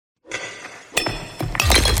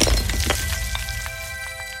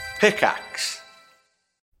Pickaxe.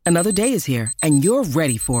 Another day is here, and you're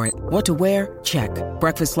ready for it. What to wear? Check.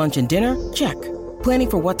 Breakfast, lunch, and dinner? Check.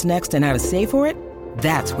 Planning for what's next and how to save for it?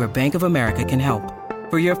 That's where Bank of America can help.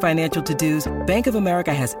 For your financial to-dos, Bank of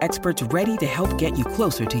America has experts ready to help get you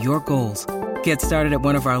closer to your goals. Get started at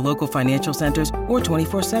one of our local financial centers or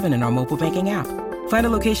 24/7 in our mobile banking app. Find a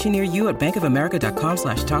location near you at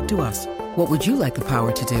bankofamerica.com/talktous. What would you like the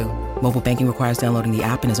power to do? Mobile banking requires downloading the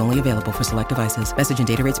app and is only available for select devices. Message and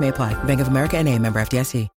data rates may apply. Bank of America N.A., member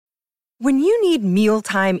FDIC. When you need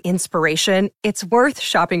mealtime inspiration, it's worth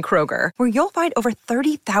shopping Kroger, where you'll find over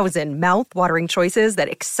 30,000 mouth-watering choices that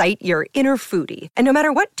excite your inner foodie. And no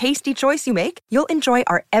matter what tasty choice you make, you'll enjoy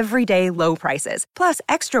our everyday low prices, plus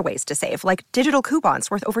extra ways to save, like digital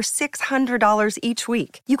coupons worth over $600 each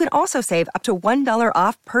week. You can also save up to $1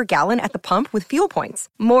 off per gallon at the pump with fuel points.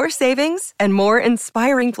 More savings and more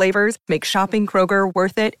inspiring flavors make shopping Kroger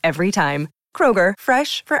worth it every time. Kroger,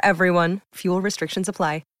 fresh for everyone. Fuel restrictions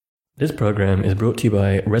apply. This program is brought to you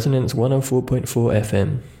by Resonance 104.4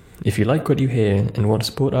 FM. If you like what you hear and want to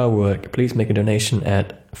support our work, please make a donation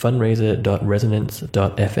at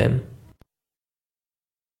fundraiser.resonance.fm.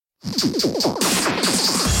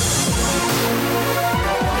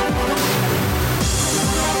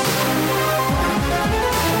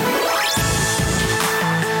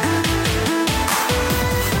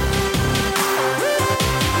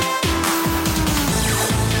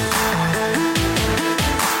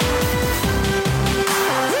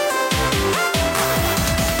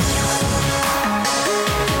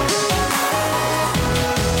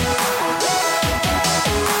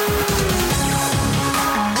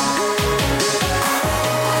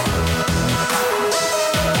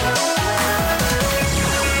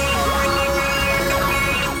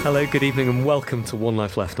 Hello, good evening and welcome to One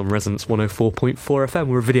Life Left on Resonance 104.4 FM.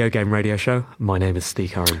 We're a video game radio show. My name is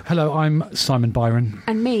Steve Curran. Hello, I'm Simon Byron.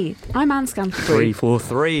 And me, I'm Anne Scantlebury.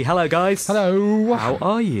 343. Hello, guys. Hello. How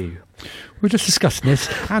are you? We were just discussing this.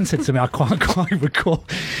 Anne said something I quite recall.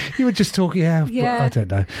 You were just talking, I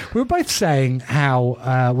don't know. We were both saying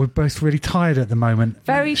how we're both really tired at the moment.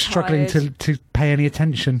 Very struggling tired. to pay any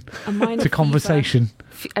attention to conversation.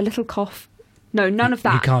 A little cough. No, none of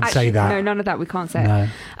that. You can't say that. No, none of that. We can't say No.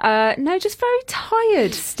 it. No, just very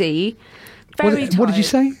tired, Steve. Very tired. What did you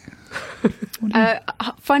say?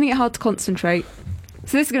 Finding it hard to concentrate.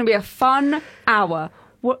 So this is going to be a fun hour.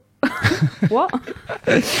 What? What?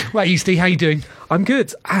 Right, Steve, how you doing? I'm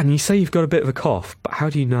good. Anne, you say you've got a bit of a cough, but how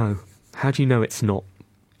do you know? How do you know it's not?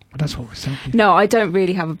 Well, that's what we're saying. No, I don't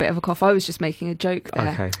really have a bit of a cough. I was just making a joke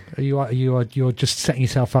there. Okay. You're just setting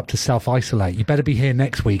yourself up to self-isolate. You better be here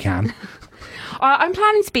next week, Anne. I'm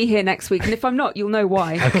planning to be here next week, and if I'm not, you'll know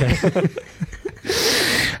why. Okay.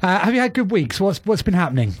 Have you had good weeks? What's been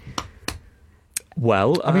happening?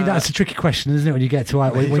 Well, I mean, that's a tricky question, isn't it? When you get to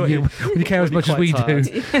when you care as much as we do.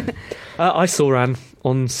 I saw Anne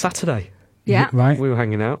on Saturday. Yeah. Right. We were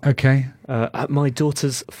hanging out. Okay. At my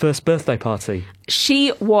daughter's first birthday party.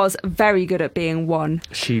 She was very good at being one.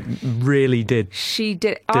 She really did. She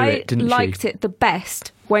did. Didn't liked it the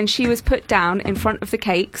best when she was put down in front of the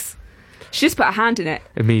cakes. She just put her hand in it.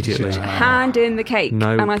 Immediately. Hand in the cake.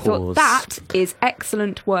 No and I pause. thought, that is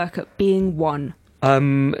excellent work at being one.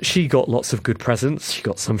 She got lots of good presents. She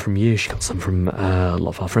got some from you. She got some from a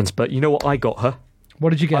lot of our friends. But you know what I got her? What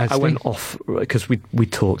did you get her, I went off because we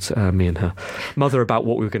talked, me and her mother, about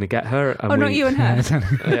what we were going to get her. And not you and her.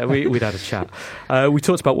 Yeah, we'd had a chat. We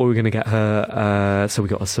talked about what we were going to get her. So we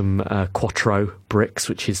got her some Quattro bricks,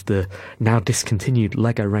 which is the now discontinued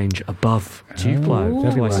Lego range above Duplo.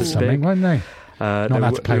 They'll be worth something, won't they?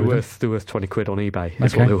 They're worth £20 on eBay.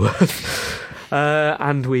 Is Okay. what they're worth.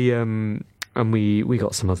 And we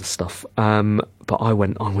got some other stuff. But I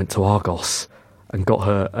went to Argos and got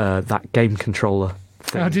her that game controller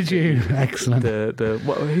thing. How did you? Excellent.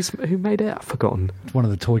 Who made it? I've forgotten. One of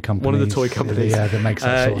the toy companies. One of the toy companies. That makes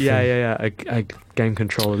that sort of thing. A game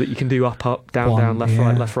controller that you can do up, down,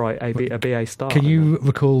 left, right, a BA start. Can you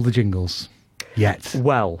recall the jingles yet?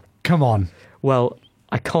 Well, come on. Well,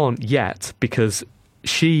 I can't yet because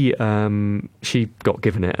she got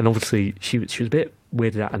given it, and obviously she was a bit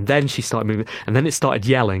weirded out, and then she started moving, and then it started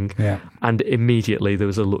yelling, and immediately there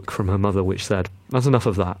was a look from her mother which said, "That's enough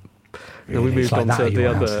of that." And we moved on to the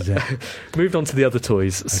other moved on to the other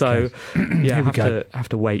toys. Okay. So have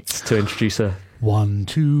to wait to introduce her. 1,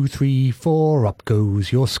 2, 3, 4, up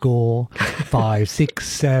goes your score. 5, 6,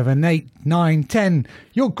 7, 8, 9, 10.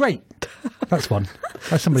 You're great. That's one.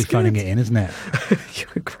 That's somebody phoning it in, isn't it?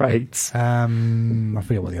 You're great. I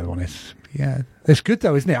forget what the other one is. Yeah, it's good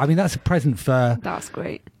though, isn't it? I mean, that's a present for. That's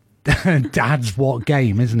great. Dad's what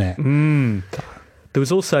game, isn't it?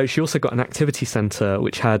 She also got an activity centre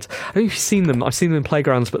which had, I don't know if you've seen them, I've seen them in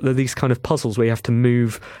playgrounds, but they're these kind of puzzles where you have to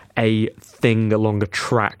move a thing along a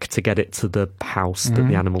track to get it to the house that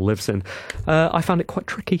the animal lives in. I found it quite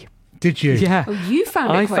tricky. Did you? Yeah. Oh, you found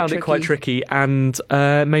it quite tricky. I found it quite tricky and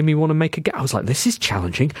made me want to make a game. I was like, this is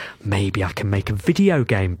challenging. Maybe I can make a video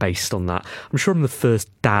game based on that. I'm sure I'm the first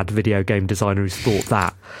dad video game designer who's thought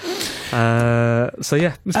that. So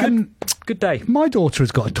yeah, it was good. Good day. My daughter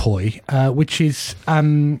has got a toy which is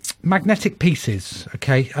magnetic pieces,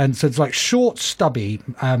 okay? And so it's like short, stubby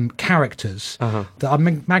characters that are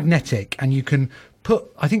magnetic, and you can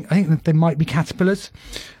put, I think they might be caterpillars.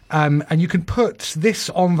 And you can put this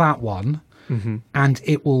on that one, and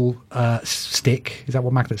it will stick. Is that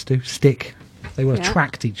what magnets do? Stick. They will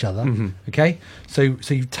attract each other. Okay. So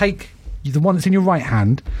you take the one that's in your right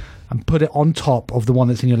hand and put it on top of the one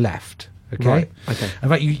that's in your left. Okay. Right. Okay. In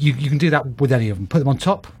fact, you can do that with any of them. Put them on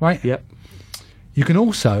top. Right. Yep. You can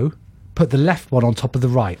also put the left one on top of the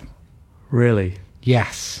right. Really?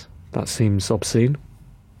 Yes. That seems obscene.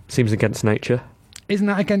 Seems against nature. Isn't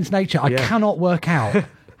that against nature? I cannot work out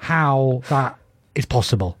how that is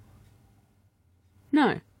possible.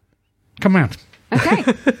 No. Come round. Okay.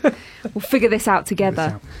 We'll figure this out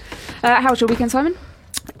together. How was your weekend, Simon?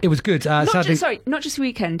 It was good. Not just your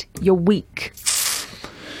weekend, your week.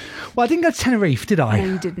 Well, I didn't go to Tenerife, did I? No,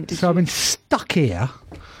 you didn't, did so you? I've been stuck here.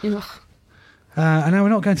 Ugh. And now we're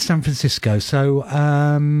not going to San Francisco. So, it's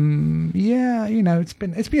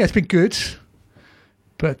been good.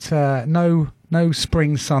 But no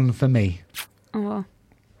spring sun for me. Oh.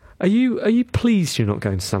 Are you pleased you're not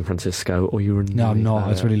going to San Francisco, or you were? No, I'm not. I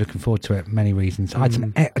was really looking forward to it. Many reasons. I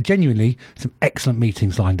had genuinely some excellent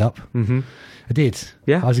meetings lined up. Mm-hmm. I did.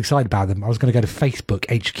 Yeah, I was excited about them. I was going to go to Facebook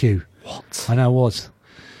HQ. What? I know I was.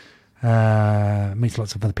 Meet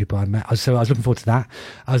lots of other people I met. So I was looking forward to that.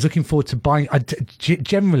 I was looking forward to buying.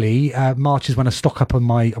 Generally, March is when I stock up on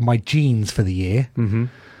my jeans for the year. Mm-hmm.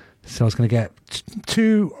 So I was going to get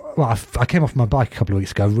two. Well, I came off my bike a couple of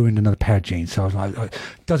weeks ago, ruined another pair of jeans. So I was like,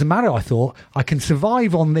 doesn't matter. I thought I can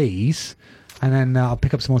survive on these, and then I'll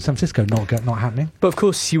pick up some more in San Francisco. Not happening. But of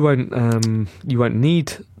course, you won't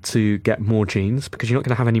need to get more jeans because you're not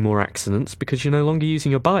going to have any more accidents because you're no longer using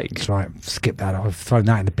your bike. That's right. Skip that. I've thrown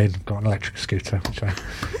that in the bin. Got an electric scooter, which I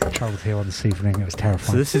travelled here on this evening. It was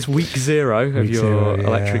terrifying. So this is week zero of your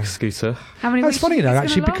electric scooter. How many weeks? It's funny though,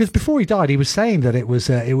 actually, because before he died, he was saying that he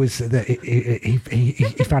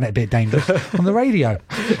found it a bit dangerous on the radio.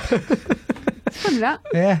 Funny that.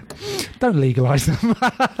 Yeah. Don't legalise them. You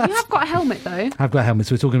have got a helmet though. I've got a helmet,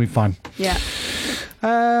 so it's all going to be fine. Yeah.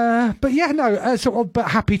 But yeah, no. But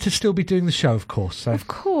happy to still be doing the show, of course. So. Of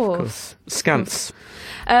course. Scants.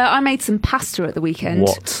 I made some pasta at the weekend.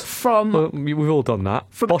 What? Well, we've all done that.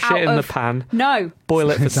 Bosh it in the pan. No. Boil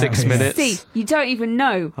it for 6 minutes. See, you don't even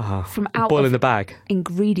know. From out boil of in the bag.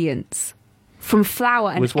 Ingredients. From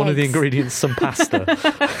flour and Was one eggs. of the ingredients some pasta?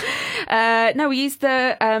 No, we used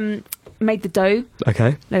made the dough.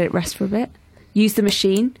 Okay. Let it rest for a bit. Used the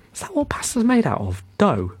machine. Is that what pasta's made out of?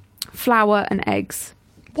 Dough? Flour and eggs.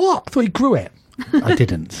 What? I thought you grew it. I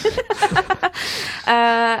didn't.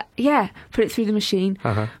 Yeah. Put it through the machine.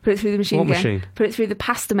 Put it through the machine What again. machine? Put it through the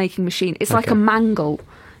pasta making machine. It's like a mangle.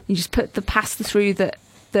 You just put the pasta through the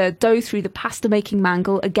dough through the pasta making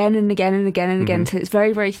mangle again and again and again and again until it's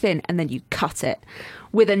very, very thin, and then you cut it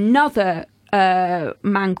with another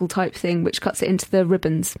mangle type thing which cuts it into the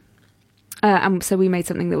ribbons. And so we made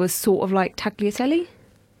something that was sort of like tagliatelle.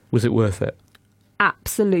 Was it worth it?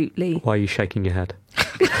 Absolutely. Why are you shaking your head?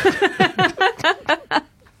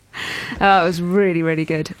 Oh, it was really, really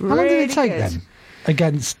good. How long did it take then?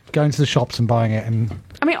 Against going to the shops and buying it? And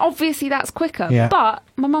I mean, obviously that's quicker. Yeah. But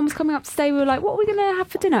my mum was coming up to stay. We were like, what are we going to have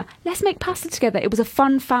for dinner? Let's make pasta together. It was a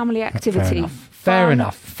fun family activity. Fair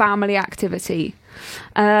enough. Family activity.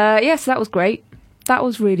 So that was great. That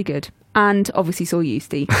was really good. And obviously saw you,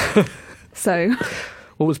 Steve. So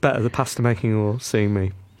what was better, the pasta making or seeing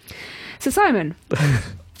me? So Simon,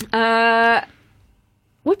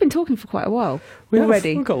 we've been talking for quite a while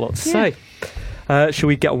already. We've got a lot to say. Shall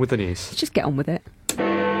we get on with the news? Let's just get on with it.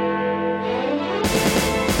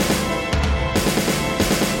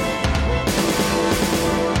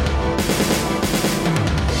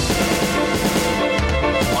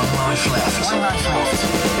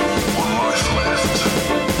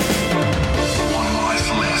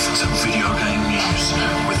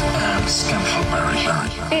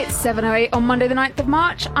 It's 7:08 on Monday the 9th of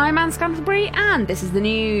March. I'm Anne Scantlebury and this is the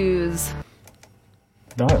news.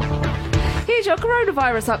 No. Here's your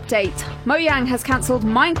coronavirus update. Mojang has cancelled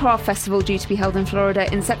Minecraft Festival due to be held in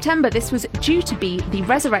Florida in September. This was due to be the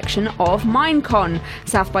resurrection of Minecon.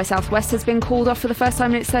 South by Southwest has been called off for the first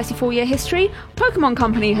time in its 34-year history. Pokemon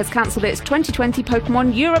Company has cancelled its 2020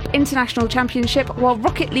 Pokemon Europe International Championship, while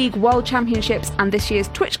Rocket League World Championships and this year's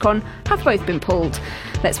TwitchCon have both been pulled.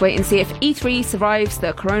 Let's wait and see if E3 survives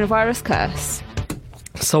the coronavirus curse.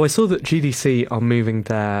 So I saw that GDC are moving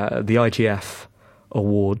the IGF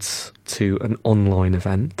Awards to an online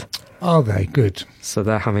event. Are they? Good. So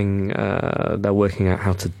they're working out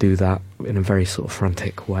how to do that in a very sort of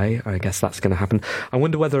frantic way. I guess that's going to happen. I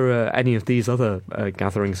wonder whether any of these other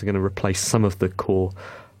gatherings are going to replace some of the core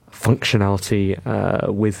functionality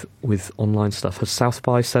with online stuff. Has South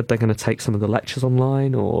by said they're going to take some of the lectures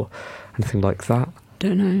online or anything like that?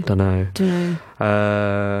 Don't know.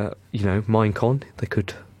 Minecon, they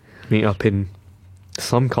could meet up in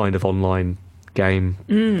some kind of online game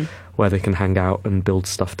where they can hang out and build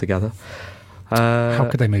stuff together. How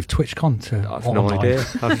could they move TwitchCon to I've online? no idea.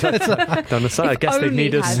 I guess they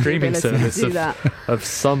need a streaming service of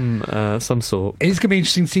some sort. It's going to be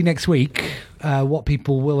interesting to see next week what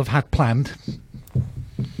people will have had planned.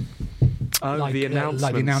 The announcements.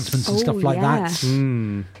 Like the announcements and stuff like that.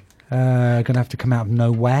 Going to have to come out of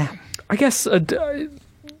nowhere. I guess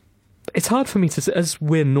it's hard for me to, as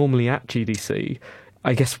we're normally at GDC,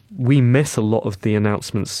 I guess we miss a lot of the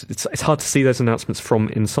announcements. It's hard to see those announcements from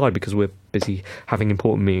inside because we're busy having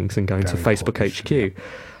important meetings and going to Facebook HQ.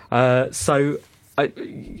 So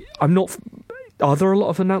I'm not... Are there a lot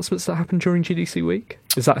of announcements that happen during GDC week?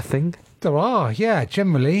 Is that a thing? There are, yeah,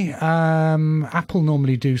 generally. Apple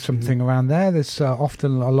normally do something around there. There's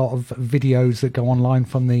often a lot of videos that go online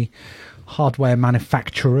from the hardware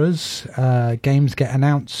manufacturers. Games get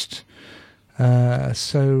announced.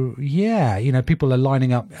 So, yeah, people are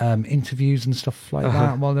lining up interviews and stuff like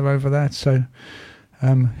that while they're over there. So,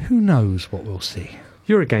 who knows what we'll see.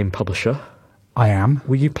 You're a game publisher. I am.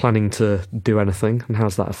 Were you planning to do anything, and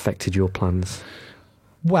how's that affected your plans?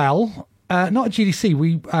 Well, not at GDC.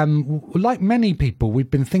 We, like many people, we've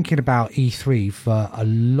been thinking about E3 for a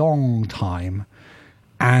long time.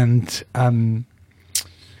 And,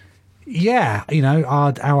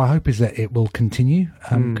 our hope is that it will continue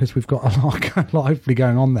because we've got a lot hopefully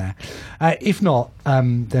going on there. If not,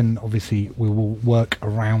 then obviously we will work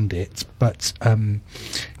around it. But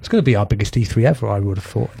it's going to be our biggest E3 ever, I would have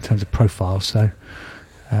thought, in terms of profile. So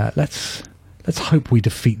let's hope we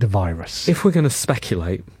defeat the virus. If we're going to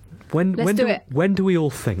speculate, when do we all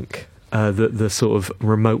think that the sort of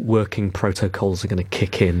remote working protocols are going to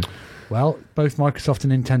kick in? Well, both Microsoft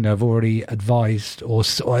and Nintendo have already advised, or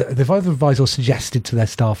they've either advised or suggested to their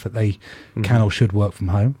staff that they can or should work from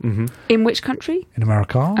home. Mm-hmm. In which country? In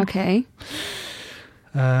America. Okay.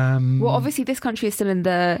 Well, obviously this country is still in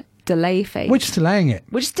the delay phase. We're just delaying it.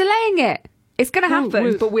 It's going to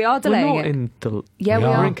happen, but we are delaying it. We are.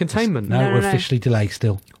 We're in containment. No, we're officially delayed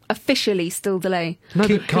still. Officially still delay. No,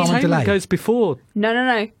 but containment goes before.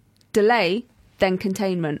 No. Delay, then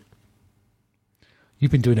containment.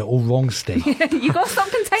 You've been doing it all wrong, Steve. You got to stop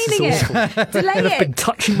containing it. Delay it. I've been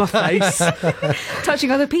touching my face. Touching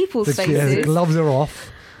other people's faces. The gloves are off.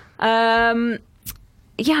 I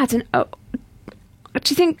don't know. Do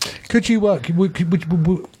you think... Could you work from home?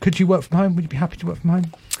 Would you be happy to work from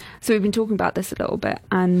home? So we've been talking about this a little bit,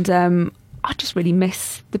 and I just really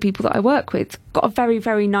miss the people that I work with. Got a very,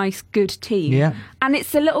 very nice, good team. Yeah. And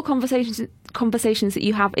it's the little conversations that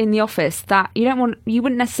you have in the office that you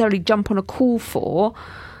wouldn't necessarily jump on a call for,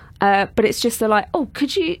 but it's just what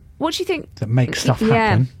do you think? That makes stuff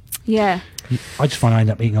happen. Yeah. I just find I end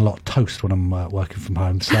up eating a lot of toast when I'm working from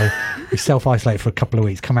home. So we self-isolate for a couple of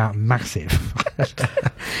weeks, come out massive.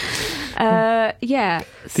 Yeah.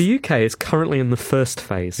 The UK is currently in the first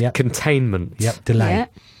phase, containment. Yep, delay. Yeah.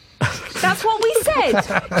 That's what we said.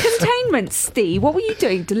 Containment, Steve. What were you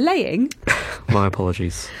doing? Delaying? My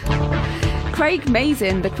apologies. Craig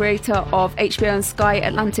Mazin, the creator of HBO and Sky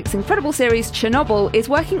Atlantic's incredible series Chernobyl, is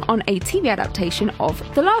working on a TV adaptation of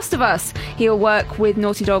The Last of Us. He'll work with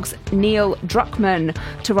Naughty Dog's Neil Druckmann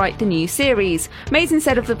to write the new series. Mazin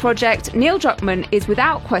said of the project, Neil Druckmann is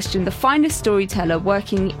without question the finest storyteller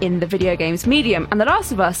working in the video games medium, and The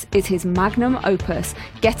Last of Us is his magnum opus.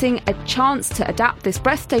 Getting a chance to adapt this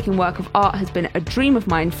breathtaking work of art has been a dream of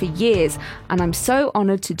mine for years, and I'm so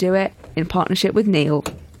honoured to do it in partnership with Neil.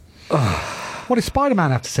 What does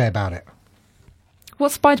Spider-Man have to say about it?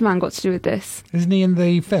 What's Spider-Man got to do with this? Isn't he in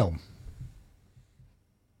the film?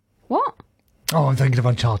 What? Oh, I'm thinking of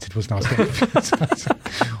Uncharted, wasn't I?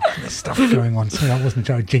 There's stuff going on. Sorry, that wasn't a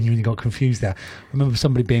joke. I genuinely got confused there. I remember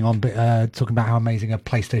somebody being on talking about how amazing a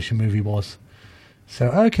PlayStation movie was. So,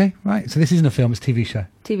 okay, right. So this isn't a film, it's a TV show.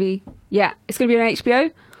 TV. Yeah, it's going to be on HBO.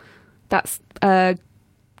 That's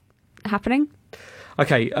happening.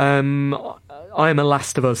 Okay, I am a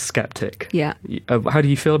Last of Us skeptic. Yeah. How do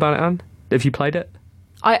you feel about it, Anne? Have you played it?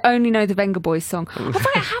 I only know the Venga Boys song. Have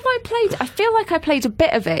I played? I feel like I played a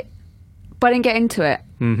bit of it, but I didn't get into it.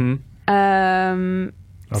 Mm-hmm.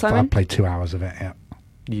 Simon? I played 2 hours of it, yeah.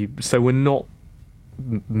 So we're not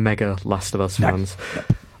mega Last of Us fans. No.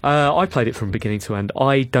 I played it from beginning to end.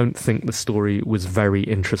 I don't think the story was very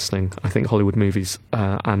interesting. I think Hollywood movies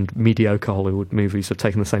and mediocre Hollywood movies have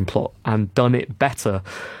taken the same plot and done it better.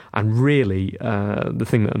 And really, the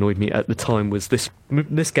thing that annoyed me at the time was this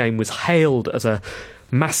game was hailed as a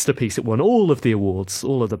masterpiece. It won all of the awards,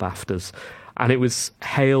 all of the BAFTAs. And it was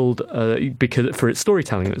hailed because for its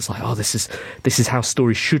storytelling. It was like, oh, this is how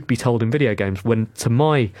stories should be told in video games. When to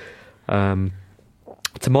my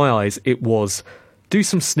eyes, it was do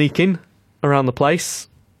some sneaking around the place,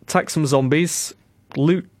 attack some zombies,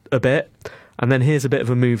 loot a bit, and then here's a bit of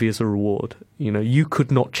a movie as a reward. You know, you could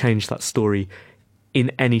not change that story in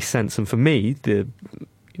any sense. And for me, the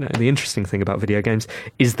interesting thing about video games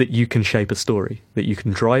is that you can shape a story, that you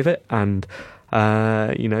can drive it, and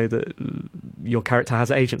that your character has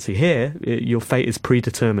agency. Here, your fate is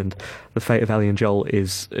predetermined. The fate of Ellie and Joel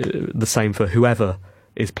is the same for whoever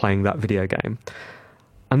is playing that video game.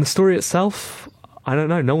 And the story itself, I don't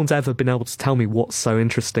know. No one's ever been able to tell me what's so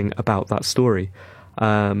interesting about that story,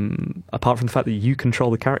 apart from the fact that you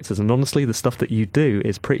control the characters. And honestly, the stuff that you do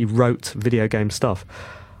is pretty rote video game stuff.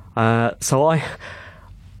 So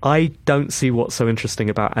I don't see what's so interesting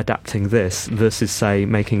about adapting this versus, say,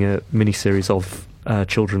 making a miniseries of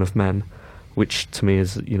Children of Men, which to me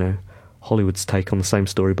is, Hollywood's take on the same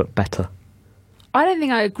story but better. I don't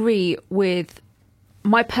think I agree with...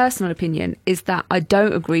 My personal opinion is that I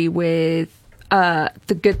don't agree with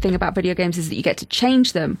the good thing about video games is that you get to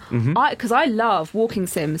change them. Because I love walking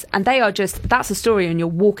sims, and they are that's a story and you're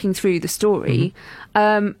walking through the story.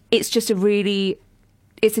 It's just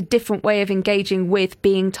it's a different way of engaging with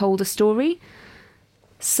being told a story.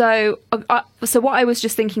 So what I was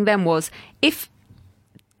just thinking then was, is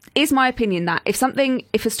my opinion that if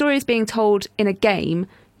a story is being told in a game,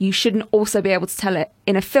 you shouldn't also be able to tell it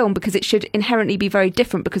in a film, because it should inherently be very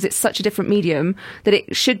different, because it's such a different medium that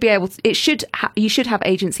you should have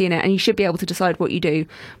agency in it, and you should be able to decide what you do.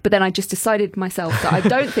 But then I just decided myself that I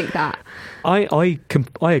don't think that. I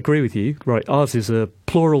agree with you. Right, ours is a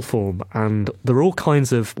plural form, and there are all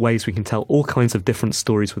kinds of ways we can tell all kinds of different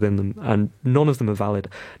stories within them, and none of them are valid.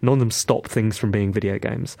 None of them stop things from being video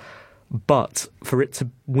games. But for it to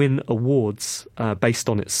win awards based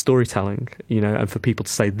on its storytelling, and for people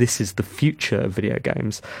to say this is the future of video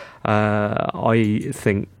games, I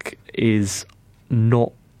think is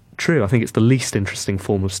not true. I think it's the least interesting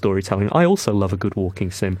form of storytelling. I also love a good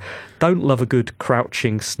walking sim. Don't love a good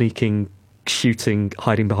crouching, sneaking, shooting,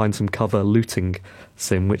 hiding behind some cover, looting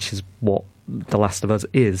sim, which is what The Last of Us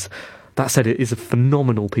is. That said, it is a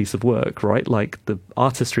phenomenal piece of work, right? Like, the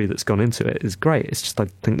artistry that's gone into it is great. It's just I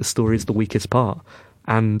think the story is the weakest part.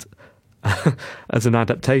 And as an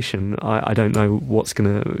adaptation, I don't know what's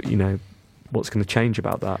going to change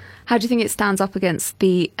about that. How do you think it stands up against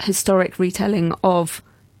the historic retelling of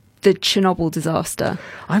the Chernobyl disaster?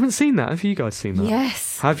 I haven't seen that. Have you guys seen that?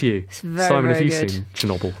 Yes. Have you? It's very, Simon, very have you good. seen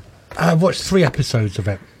Chernobyl? I watched 3 episodes of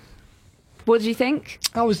it. What did you think?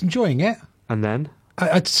 I was enjoying it. And then?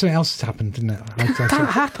 Something else has happened, didn't it? That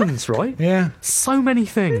happens, right? Yeah. So many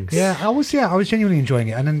things. Yeah, I was genuinely enjoying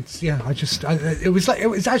it, and then it was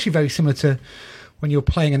actually very similar to when you're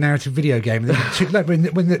playing a narrative video game.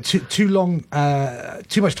 When too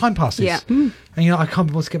much time passes. Yeah. And I can't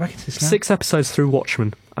be able to get back into this now. 6 episodes through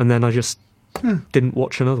Watchmen, and then I just didn't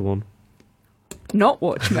watch another one. Not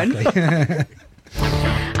Watchmen.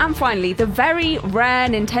 And finally, the very rare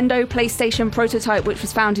Nintendo PlayStation prototype, which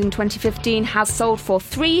was found in 2015, has sold for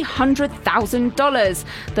 $300,000.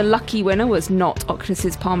 The lucky winner was not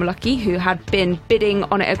Oculus' Palmer Luckey, who had been bidding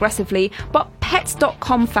on it aggressively, but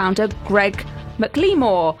Pets.com founder Greg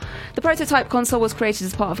McLemore. The prototype console was created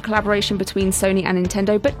as part of a collaboration between Sony and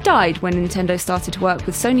Nintendo, but died when Nintendo started to work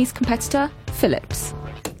with Sony's competitor, Philips.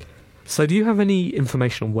 So do you have any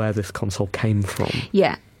information on where this console came from?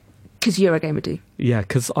 Yeah. Because Eurogamer do. Yeah,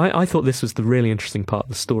 because I thought this was the really interesting part of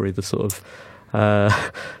the story, the sort of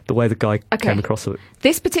the way the guy came across it.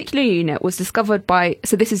 This particular unit was discovered by...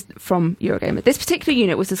 So this is from Eurogamer. This particular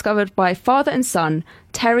unit was discovered by father and son,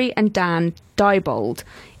 Terry and Dan Diebold,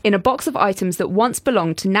 in a box of items that once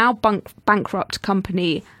belonged to now bankrupt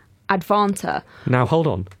company Advanta. Now, hold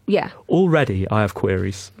on. Yeah. Already I have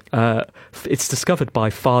queries. It's discovered by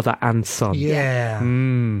father and son. Yeah.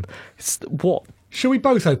 What Shall we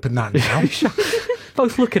both open that now?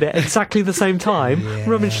 Both look at it exactly the same time,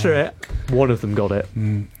 rummage through it. One of them got it.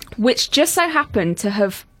 Which just so happened to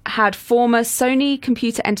have had former Sony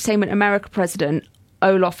Computer Entertainment America president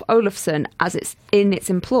Olaf Olafsson as its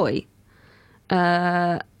employ.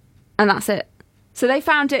 And that's it. So they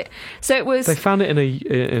found it. So it was. They found it in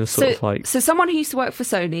a sort of like. So someone who used to work for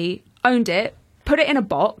Sony owned it, put it in a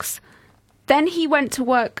box. Then he went to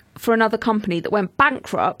work for another company that went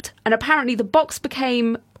bankrupt, and apparently the box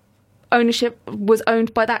was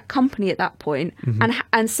owned by that company at that point,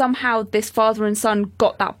 and somehow this father and son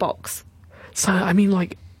got that box. So I mean,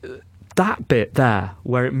 like that bit there,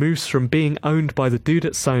 where it moves from being owned by the dude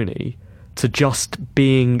at Sony to just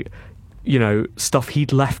being, you know, stuff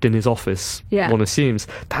he'd left in his office. Yeah. One assumes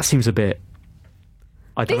that seems a bit.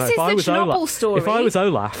 I don't know. This is the Chernobyl story. If I was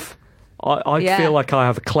Olaf, I feel like I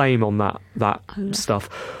have a claim on that stuff.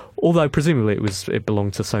 Although presumably it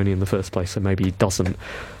belonged to Sony in the first place, so maybe it doesn't.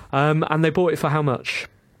 And they bought it for how much?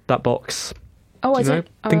 That box? Oh, I don't.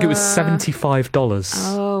 I think it was $75.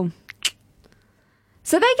 Oh,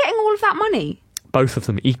 so they're getting all of that money. Both of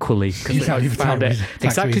them equally, because they found it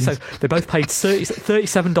exactly. So they both paid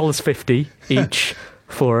 $37.50 each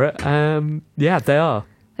for it. Yeah, they are.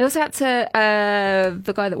 They also had to.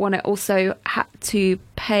 The guy that won it also had to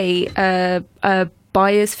pay a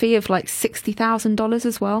buyer's fee of like $60,000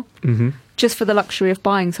 as well, just for the luxury of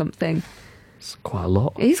buying something. It's quite a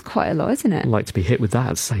lot. It is quite a lot, isn't it? I'd like to be hit with that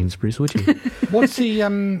at Sainsbury's, would you? What's he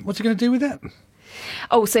going to do with it?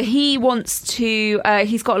 Oh, so he wants to.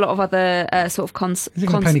 He's got a lot of other sort of Is he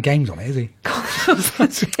going to play any games on it? Is he?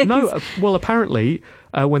 No. Well, apparently,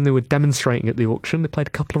 when they were demonstrating at the auction, they played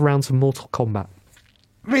a couple of rounds of Mortal Kombat.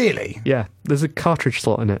 Really? Yeah, there's a cartridge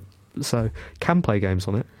slot in it, so can play games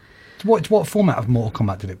on it. What format of Mortal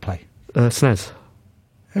Kombat did it play? SNES.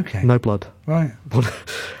 Okay. No blood. Right.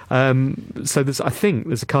 So I think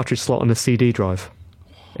there's a cartridge slot and a CD drive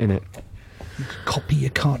in it. Copy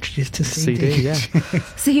your cartridges to CD. Yeah.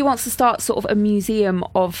 So he wants to start sort of a museum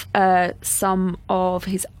of some of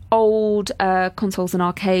his old consoles and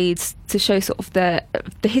arcades to show sort of the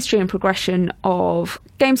history and progression of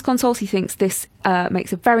games consoles. He thinks this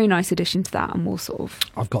makes a very nice addition to that, and we'll sort of.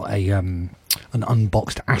 I've got an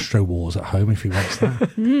unboxed Astro Wars at home if he wants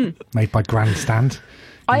that. Made by Grandstand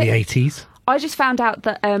in the 80s. I just found out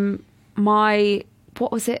that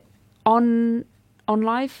what was it? On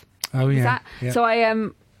Live? Oh yeah. So I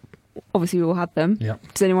obviously we all had them. Yeah.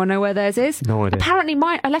 Does anyone know where theirs is? No idea. Apparently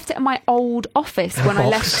I left it in my old office when I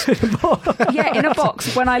left. Yeah, in a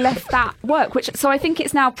box when I left that work. So I think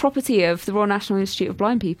it's now property of the Royal National Institute of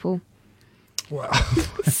Blind People. Wow.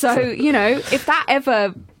 So if that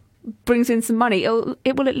ever brings in some money,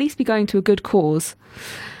 it will at least be going to a good cause.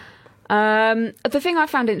 The thing I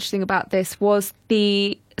found interesting about this was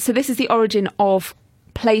so this is the origin of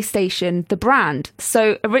PlayStation, the brand.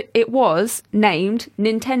 So it was named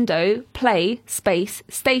Nintendo Play Space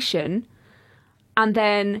Station, and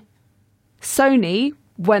then Sony,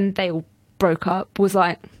 when they all broke up, was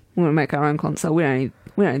like, we want to make our own console. We don't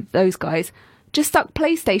need those guys. Just stuck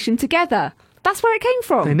PlayStation together. That's where it came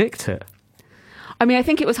from. They nicked it. I mean, I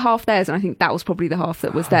think it was half theirs, and I think that was probably the half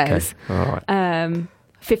that was theirs. Okay. All right.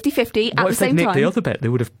 50-50 at the same time. What if they'd nicked the other bit? They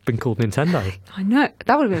would have been called Nintendo. I know.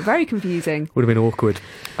 That would have been very confusing. Would have been awkward.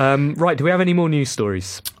 Right, do we have any more news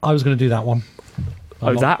stories? I was going to do that one.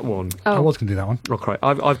 That one? I was going to do that one. Okay,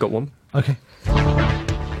 I've got one. Okay.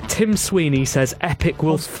 Tim Sweeney says Epic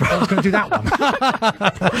will I was going to do that one.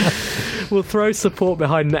 will throw support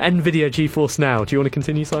behind the NVIDIA GeForce Now. Do you want to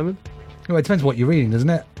continue, Simon? Well, it depends what you're reading,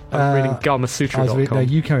 doesn't it? I'm reading GamaSutra.com. No,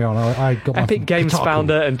 you carry on. I got Epic Games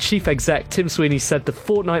founder and chief exec Tim Sweeney said the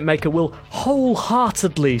Fortnite maker will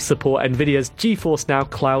wholeheartedly support NVIDIA's GeForce Now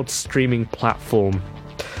cloud streaming platform.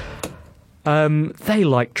 They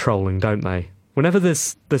like trolling, don't they? Whenever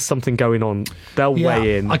there's something going on, they'll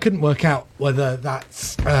weigh in. I couldn't work out whether that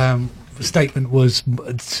statement was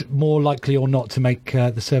more likely or not to make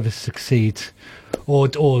the service succeed,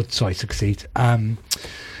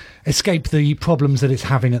 escape the problems that it's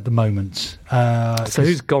having at the moment. So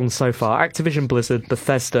who's gone so far? Activision Blizzard,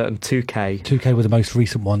 Bethesda and 2K. 2K were the most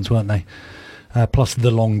recent ones, weren't they? Plus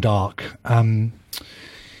The Long Dark.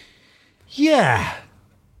 Yeah.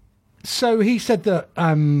 So he said that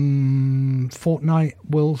Fortnite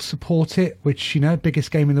will support it, which,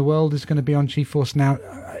 biggest game in the world is going to be on GeForce Now.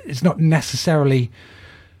 It's not necessarily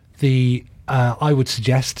I would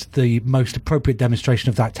suggest the most appropriate demonstration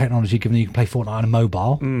of that technology, given that you can play Fortnite on a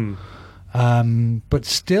mobile. But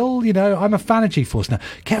still, I'm a fan of GeForce Now.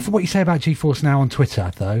 Careful what you say about GeForce Now on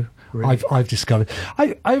Twitter, though. Really? I've discovered.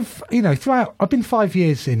 I've been 5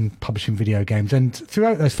 years in publishing video games, and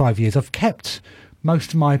throughout those 5 years, I've kept most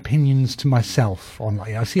of my opinions to myself.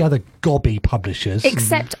 I see other gobby publishers,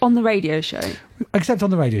 except on the radio show. Except on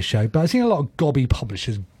the radio show, but I've seen a lot of gobby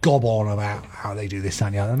publishers gob on about how they do this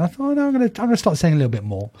and the other, and I thought, no, I'm going to start saying a little bit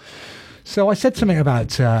more. So I said something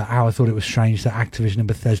about how I thought it was strange that Activision and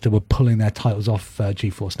Bethesda were pulling their titles off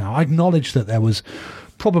GeForce Now. I acknowledged that there was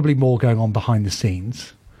probably more going on behind the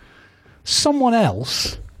scenes. Someone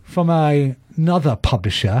else from another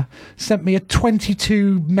publisher sent me a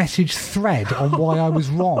 22-message thread on why I was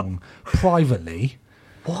wrong privately.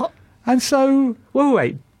 What? And so...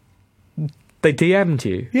 Wait. They DM'd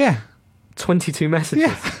you? Yeah. 22 messages?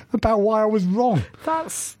 Yeah, about why I was wrong.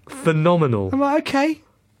 That's phenomenal. I'm like, okay.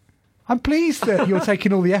 I'm pleased that you're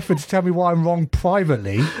taking all the effort to tell me why I'm wrong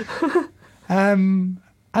privately.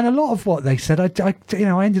 And a lot of what they said, I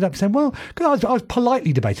ended up saying, well, because I was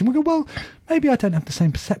politely debating. We go, well, maybe I don't have the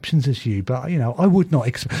same perceptions as you, but I would not.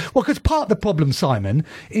 Well, because part of the problem, Simon,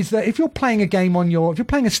 is that if you're playing if you're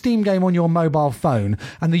playing a Steam game on your mobile phone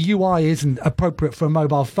and the UI isn't appropriate for a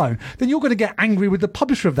mobile phone, then you're going to get angry with the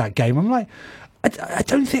publisher of that game. I'm like, I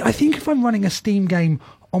think if I'm running a Steam game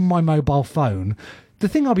on my mobile phone, the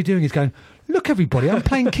thing I'll be doing is going, look, everybody, I'm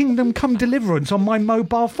playing Kingdom Come Deliverance on my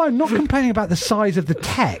mobile phone, not complaining about the size of the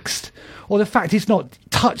text or the fact it's not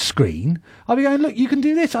touchscreen. I'll be going, look, you can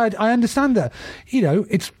do this. I understand that,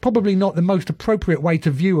 it's probably not the most appropriate way to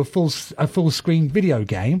view a full screen video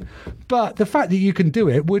game, but the fact that you can do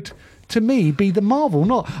it would, to me, be the marvel,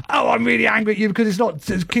 not, I'm really angry at you because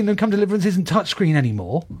Kingdom Come Deliverance isn't touchscreen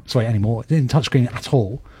anymore. Sorry, anymore. It isn't touchscreen at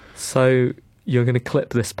all. So... You're going to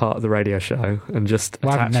clip this part of the radio show and just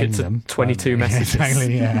attach it to 22 messages.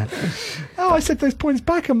 Exactly, yeah. I said those points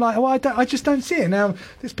back. I'm like, I just don't see it. Now,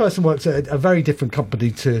 this person works at a very different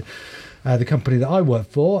company to the company that I work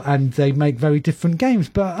for, and they make very different games.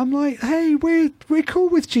 But I'm like, hey, we're cool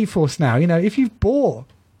with GeForce Now. If you've bought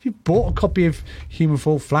a copy of Human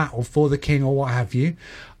Fall Flat or For the King or what have you,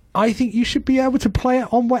 I think you should be able to play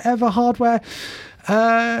it on whatever hardware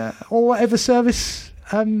or whatever service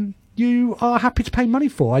you are happy to pay money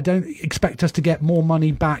for. I don't expect us to get more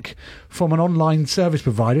money back from an online service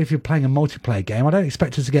provider if you're playing a multiplayer game. I don't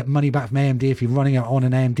expect us to get money back from AMD if you're running it on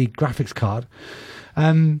an AMD graphics card.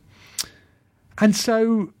 And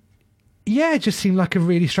so, yeah, it just seemed like a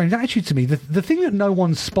really strange attitude to me. The thing that no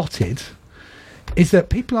one spotted is that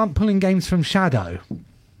people aren't pulling games from Shadow.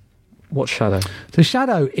 What's Shadow? So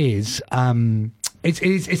Shadow is it's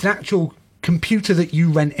an actual computer that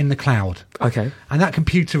you rent in the cloud. Okay. And that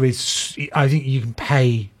computer is, I think you can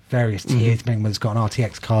pay various tiers, depending whether it's got an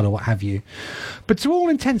RTX card or what have you. But to all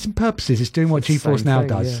intents and purposes, it's doing what GeForce Now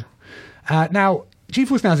does. Yeah. Now,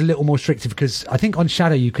 GeForce Now is a little more restrictive because I think on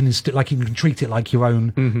Shadow you can treat it like your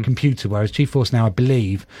own computer, whereas GeForce Now, I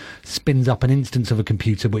believe, spins up an instance of a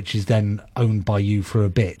computer which is then owned by you for a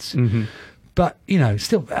bit. Mm-hmm. But,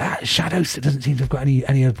 still, Shadow doesn't seem to have got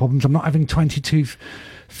any other problems. I'm not having 22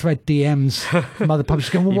 thread DMs from other publishers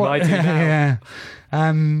going, well, what? Might do now.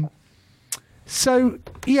 Yeah. So,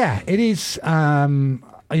 yeah, it is... I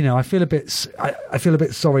feel a bit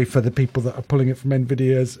sorry for the people that are pulling it from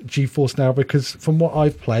NVIDIA's GeForce Now, because from what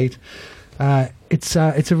I've played, it's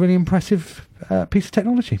a really impressive piece of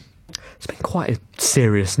technology. It's been quite a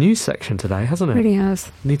serious news section today, hasn't it? It really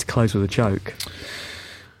has. Need to close with a joke.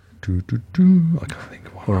 I can't think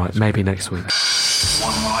of one. All right, maybe next week.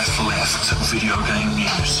 One Life Left video game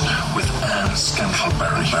news with Anne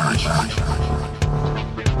Scantleberry.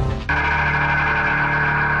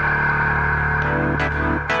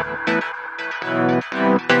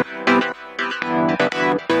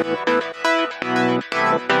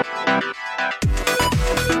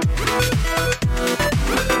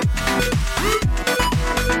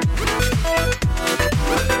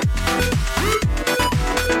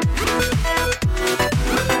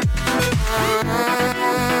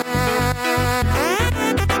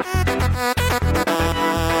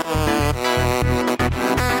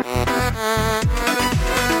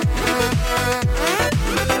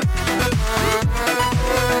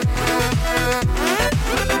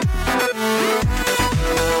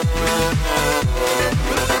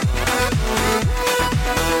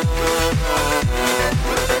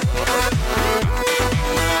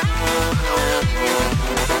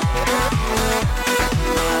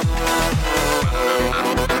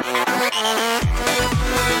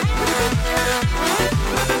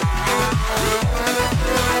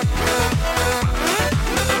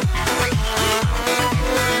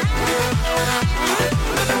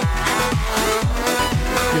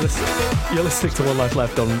 You're listening to One Life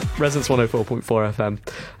Left on Resonance 104.4 FM.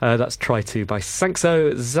 That's Try To by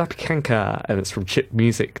Sankso Zapikanka, and it's from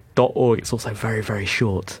chipmusic.org. It's also very, very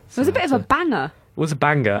short. It was a bit of a banger. It was a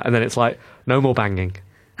banger, and then it's like, no more banging.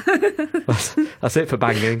 That's it for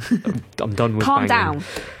banging. I'm done with Calm banging. down.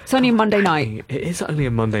 It's only a Monday night. It is only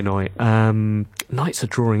a Monday night. Nights are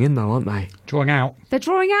drawing in, though, aren't they? Drawing out. They're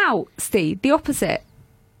drawing out, Steve. The opposite.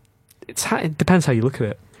 It depends how you look at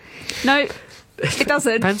it. No, it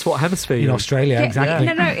doesn't. Depends what hemisphere In you're Australia, Yeah,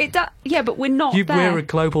 exactly. No, it does. Yeah, but we're not there. We're a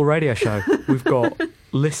global radio show. We've got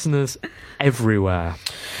listeners everywhere.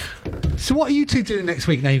 So what are you two doing next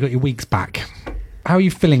week now you've got your weeks back? How are you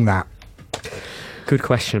feeling that? Good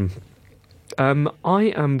question.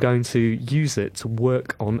 I am going to use it to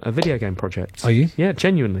work on a video game project. Are you? Yeah,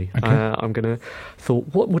 genuinely. Okay. I'm going to thought,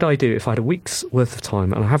 what would I do if I had a week's worth of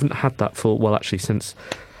time? And I haven't had that for, well, actually, since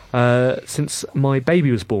my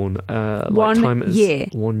baby was born. 1 year.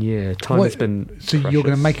 1 year. Time has been So precious. you're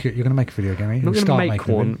going to make a video game, are you? I'm not You'll going to start make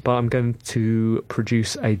making one, but I'm going to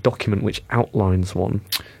produce a document which outlines one.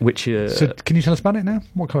 Which So can you tell us about it now?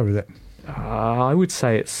 What colour is it? I would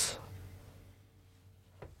say it's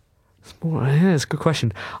more, yeah, it's a good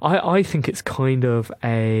question. I think it's kind of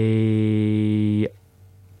a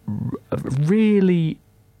really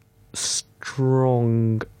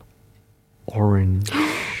strong orange.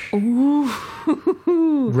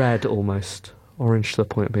 Red almost. Orange to the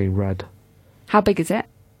point of being red. How big is it?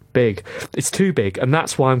 Big. It's too big, and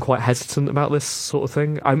that's why I'm quite hesitant about this sort of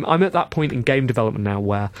thing. I'm at that point in game development now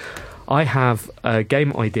where I have a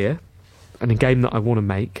game idea and a game that I want to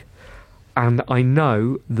make, and I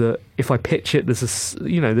know that if I pitch it,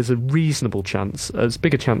 there's a reasonable chance, as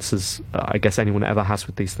big a chance as I guess anyone ever has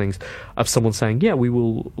with these things, of someone saying, "Yeah,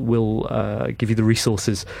 we'll give you the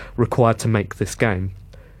resources required to make this game."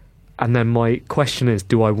 And then my question is,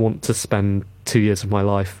 do I want to spend 2 years of my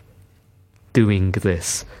life doing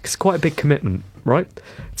this? 'Cause it's quite a big commitment, right?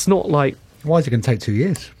 It's not like... Why is it going to take 2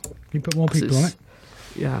 years? You put more people on it?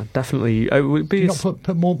 Yeah, definitely. It would be Do you not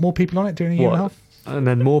put more people on it doing a year and a half? And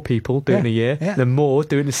then more people doing a year, then more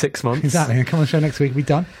doing it 6 months. Exactly. And come on the show next week, we'll be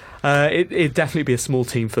done. It'd definitely be a small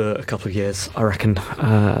team for a couple of years, I reckon.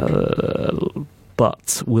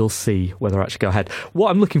 But we'll see whether I actually go ahead.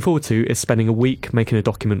 What I'm looking forward to is spending a week making a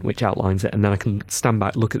document which outlines it, and then I can stand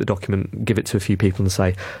back, look at the document, give it to a few people and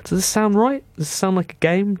say, does this sound right? Does this sound like a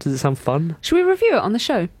game? Does it sound fun? Should we review it on the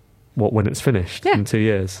show? What, when it's finished? Yeah. In 2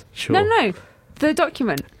 years? Sure. No. The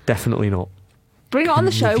document. Definitely not. Bring it on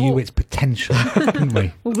the show. Review its potential, couldn't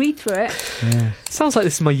we? We'll read through it. Yeah. Sounds like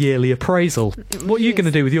this is my yearly appraisal. What are you going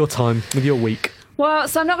to do with your time, with your week? Well,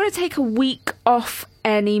 so I'm not going to take a week off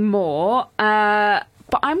anymore, but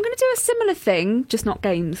I'm going to do a similar thing, just not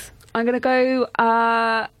games. I'm going to go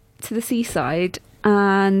to the seaside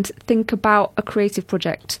and think about a creative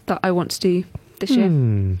project that I want to do this year.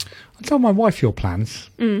 I told my wife your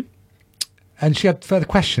plans, and she had further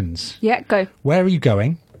questions. Yeah, go. Where are you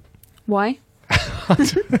going? Why?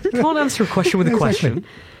 Can't answer a question with a question.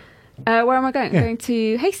 Where am I going? Yeah. I'm going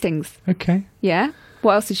to Hastings. Okay. Yeah.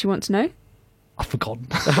 What else did she want to know? I've forgotten.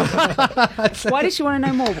 Why did she want to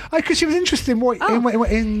know more? Because she was interested in what...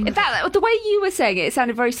 in The way you were saying it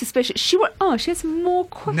sounded very suspicious. She has more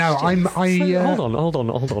questions. No,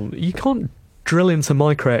 Hold on. You can't drill into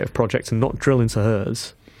my creative project and not drill into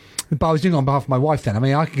hers. But I was doing it on behalf of my wife then. I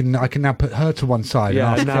mean, I can now put her to one side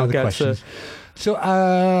Yeah, and ask now further get questions. So,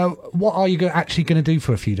 what are you actually going to do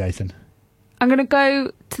for a few days then? I'm going to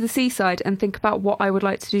go to the seaside and think about what I would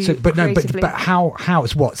like to do. So, but creatively. how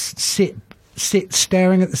it's what? Sit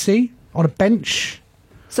staring at the sea on a bench?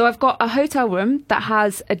 So I've got a hotel room that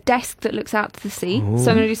has a desk that looks out to the sea. So I'm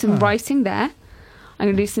going to do some writing there. I'm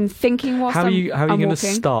going to do some thinking whilst How are you I'm going to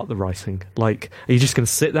walking. start the writing? Like, are you just going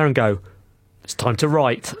to sit there and go, it's time to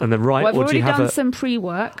write, and then write, Well, I've or do you already have done some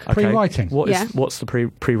pre-work. Okay. Pre-writing? What's the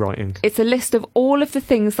pre-writing? It's a list of all of the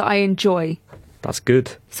things that I enjoy. That's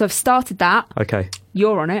good. So I've started that. Okay.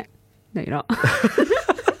 You're on it. No, you're not.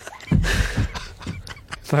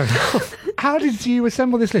 Fair enough. How did you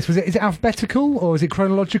assemble this list? Is it alphabetical or is it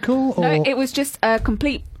chronological? Or? No, it was just a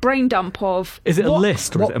complete brain dump of... Is it a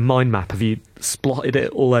list or is it a mind map? Have you splotted it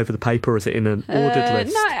all over the paper, or is it in an ordered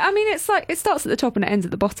list? No, I mean, it's like it starts at the top and it ends at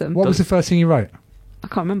the bottom. What was the first thing you wrote? I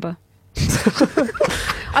can't remember.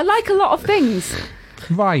 I like a lot of things.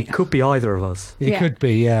 Right. Could be either of us. It could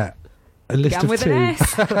be, yeah. A list Down of with two. an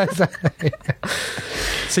S.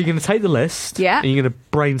 So you're going to take the list, Yeah. and you're going to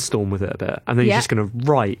brainstorm with it a bit, and then you're Yeah. just going to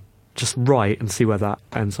write and see where that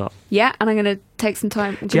ends up. Yeah, and I'm going to take some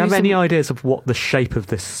time. Do you have any ideas of what the shape of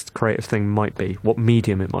this creative thing might be? What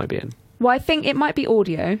medium it might be in? Well, I think it might be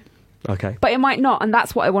audio, Okay. but it might not, and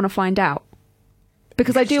that's what I want to find out.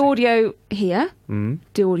 Because I do audio here,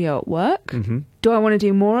 do audio at work. Mm-hmm. Do I want to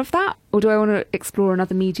do more of that? Or do I want to explore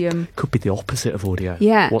another medium? Could be the opposite of audio.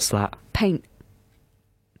 Yeah. What's that? Paint.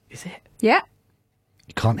 Is it? Yeah.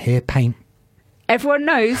 You can't hear paint. Everyone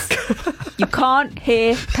knows you can't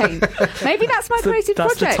hear paint. Maybe that's my creative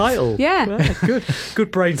project. That's the title. Yeah.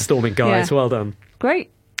 Good brainstorming, guys. Yeah. Well done. Great.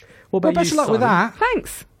 What about best you, of luck with Simon? that.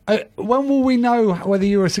 Thanks. When will we know whether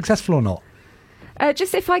you were successful or not?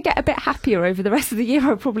 Just if I get a bit happier over the rest of the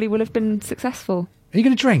year, I probably will have been successful. Are you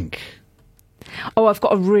going to drink? Oh, I've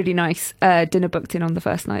got a really nice dinner booked in on the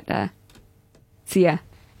first night there. So yeah,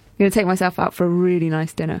 I'm going to take myself out for a really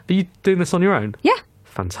nice dinner. Are you doing this on your own? Yeah.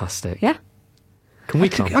 Fantastic. Yeah. Can we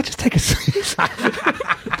come? I'll just take a seat.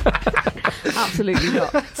 Absolutely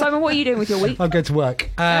not. Simon, what are you doing with your week? I'm going to work.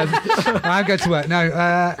 I'm going to work. No,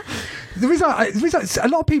 the reason a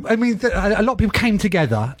lot of people. I mean, a lot of people came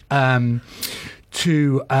together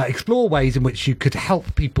to explore ways in which you could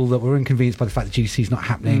help people that were inconvenienced by the fact that GDC is not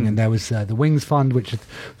happening. And there was the Wings Fund, which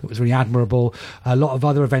was really admirable. A lot of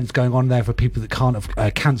other events going on there for people that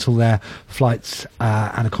can't cancel their flights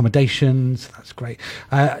and accommodations. That's great.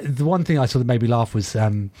 The one thing I saw that made me laugh was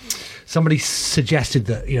somebody suggested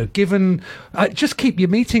that, given just keep your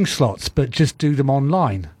meeting slots, but just do them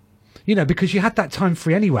online. Because you had that time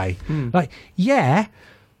free anyway.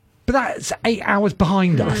 But that's 8 hours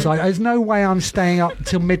behind us. There's no way I'm staying up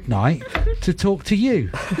till midnight to talk to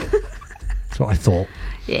you. That's what I thought.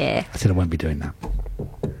 Yeah. I said I won't be doing that.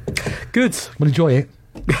 Good. We'll enjoy it.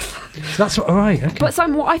 So that's all right. Okay. But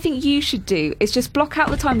Simon, what I think you should do is just block out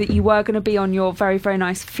the time that you were going to be on your very, very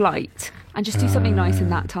nice flight and just do something nice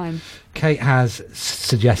in that time. Kate has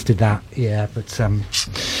suggested that, but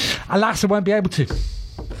alas, I won't be able to.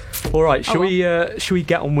 All right, shall we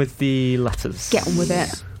get on with the letters? Get on with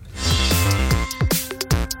it.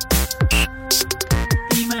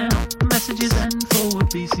 Email, messages and forward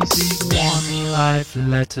BCC One Life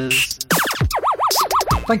letters.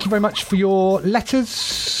 Thank you very much for your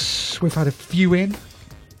letters. We've had a few in.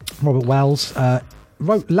 Robert Wells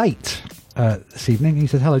wrote late this evening. He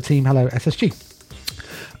says, hello team, hello SSG.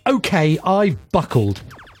 Okay, I've buckled.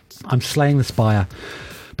 I'm slaying the Spire.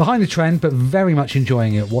 Behind the trend, but very much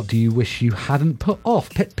enjoying it. What do you wish you hadn't put off?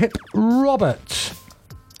 Pip, pip, Robert.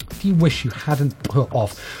 What do you wish you hadn't put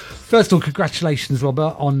off? First of all, congratulations,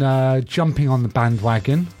 Robert, on jumping on the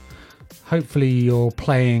bandwagon. Hopefully you're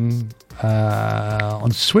playing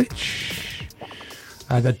on Switch.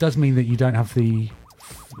 That does mean that you don't have the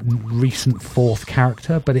recent 4th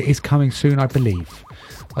character, but it is coming soon, I believe.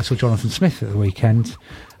 I saw Jonathan Smith at the weekend,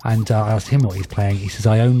 and I asked him what he's playing. He says,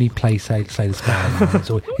 I only play Slay the Spire.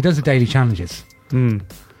 So he does the daily challenges.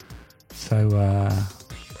 So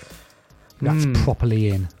that's properly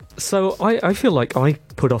in. So I feel like I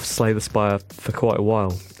put off Slay the Spire for quite a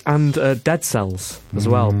while. And Dead Cells as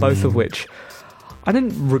well, both of which I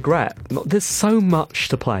didn't regret. There's so much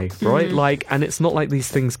to play, right? And it's not like these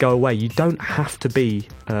things go away. You don't have to be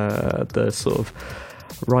the sort of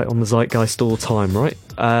right on the zeitgeist all the time, right?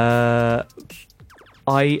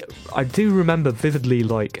 I do remember vividly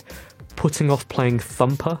putting off playing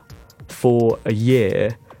Thumper for a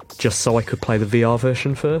year just so I could play the VR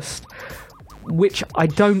version first, which I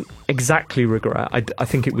don't exactly regret. I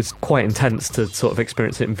think it was quite intense to sort of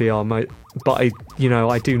experience it in VR mode, but I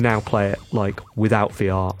do now play it without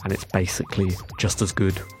VR, and it's basically just as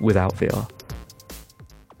good without VR.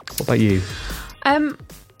 What about you?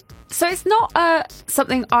 So it's not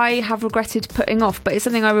something I have regretted putting off, but it's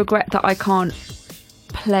something I regret that I can't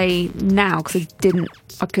play now because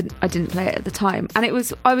I didn't play it at the time. And I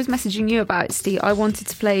was messaging you about it, Steve. I wanted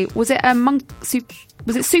to play. Was it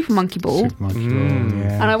Super Monkey Ball? Super Monkey Ball,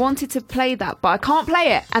 yeah. And I wanted to play that, but I can't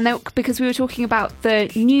play it. And then because we were talking about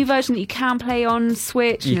the new version that you can play on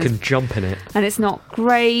Switch, you can jump in it, and it's not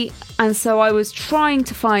great. And so I was trying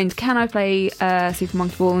to find, can I play Super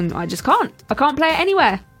Monkey Ball? And I just can't. I can't play it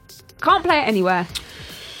anywhere. Can't play it anywhere.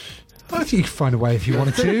 I think you could find a way if you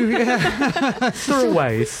wanted to. Yeah. There are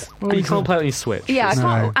ways, but you can't play it on your Switch. Yeah, I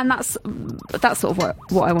can't, and that's sort of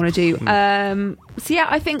what I want to do. So yeah,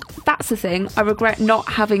 I think that's the thing. I regret not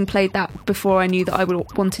having played that before I knew that I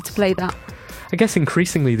wanted to play that. I guess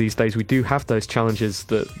increasingly these days we do have those challenges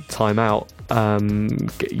that time out.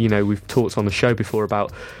 We've talked on the show before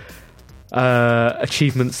about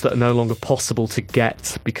achievements that are no longer possible to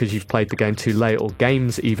get because you've played the game too late, or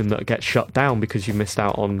games even that get shut down because you missed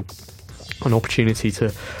out on an opportunity to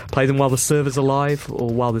play them while the server's alive or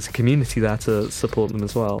while there's a community there to support them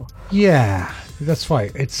as well. Yeah, that's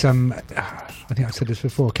right. It's I think I've said this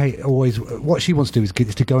before. Kate always, what she wants to do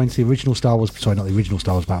is to go into the original Star Wars, sorry, not the original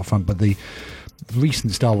Star Wars Battlefront, but the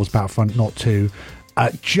recent Star Wars Battlefront, not 2,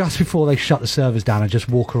 just before they shut the servers down and just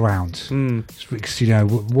walk around. Just,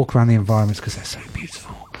 walk around the environments because they're so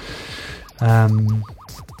beautiful.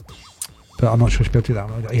 But I'm not sure she'll be able to do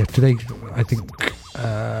that. Yeah, today, I think,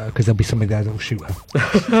 because there'll be somebody there that will shoot her.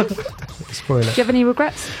 Spoiler. Do you have any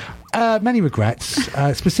regrets? Many regrets.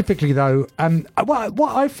 Specifically, though,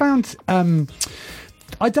 what I found...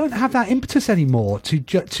 I don't have that impetus anymore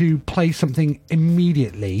to play something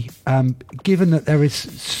immediately, given that there is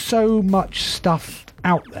so much stuff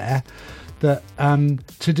out there that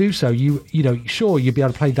to do so, sure, you'll be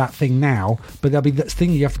able to play that thing now, but there'll be that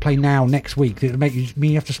thing you have to play now next week that'll make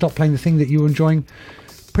you have to stop playing the thing that you were enjoying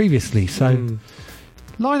previously. So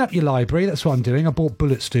line up your library. That's what I'm doing. I bought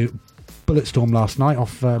Bulletstorm last night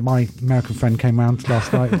off my American friend came round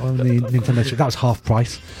last night on the Nintendo Switch. That was half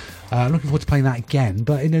price. Looking forward to playing that again.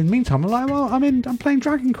 But in the meantime, I'm like, well, I'm playing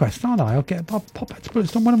Dragon Quest, aren't I? I'll pop back to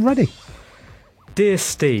Bulletstorm when I'm ready. Dear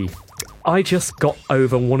Steve, I just got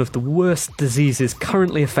over one of the worst diseases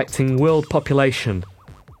currently affecting world population.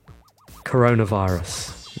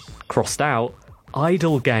 Coronavirus. Crossed out,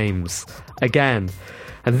 idle games. Again.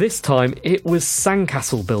 And this time, it was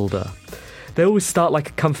Sandcastle Builder. They always start like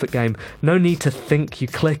a comfort game. No need to think. You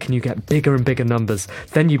click and you get bigger and bigger numbers.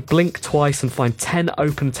 Then you blink twice and find 10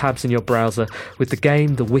 open tabs in your browser with the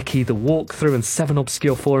game, the wiki, the walkthrough and 7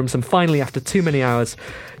 obscure forums. And finally, after too many hours,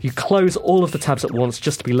 you close all of the tabs at once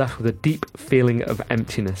just to be left with a deep feeling of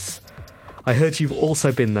emptiness. I heard you've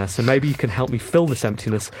also been there, so maybe you can help me fill this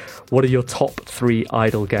emptiness. What are your top 3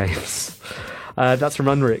 idle games? That's from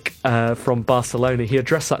Unric from Barcelona. He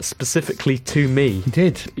addressed that specifically to me. He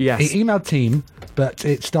did. Yes. He emailed team, but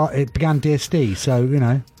it began Dear Steve, so,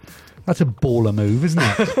 that's a baller move, isn't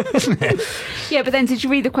it? Isn't it? Yeah, but then did you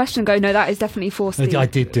read the question and go, no, that is definitely for Steve? I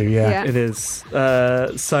did do, yeah. It is.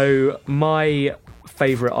 So my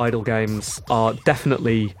favourite idle games are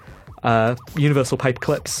definitely Universal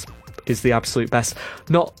Paperclips is the absolute best.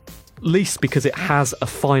 Not least because it has a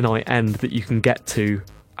finite end that you can get to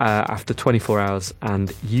after 24 hours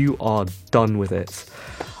and you are done with it.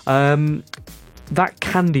 That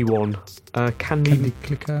Candy one, Candy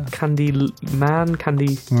Clicker, Candy Man,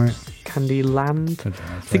 Candy Land. I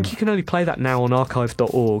think you can only play that now on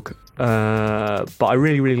archive.org, but I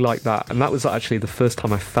really, really like that. And that was actually the first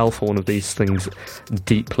time I fell for one of these things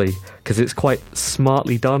deeply, because it's quite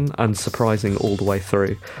smartly done and surprising all the way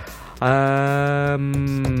through.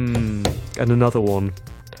 And another one.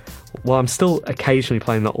 Well, I'm still occasionally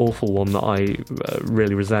playing that awful one that I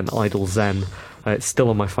really resent, Idle Zen. It's still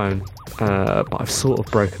on my phone, but I've sort of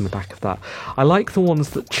broken the back of that. I like the ones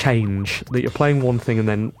that change, that you're playing one thing and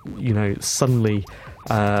then, suddenly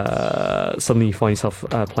you find yourself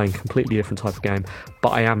playing a completely different type of game. But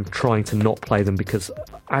I am trying to not play them because,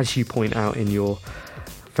 as you point out in your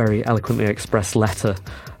very eloquently expressed letter,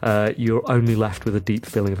 you're only left with a deep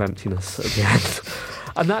feeling of emptiness at the end.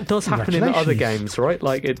 And that does happen in other games, right?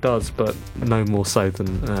 Like, it does, but no more so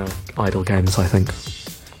than idle games, I think.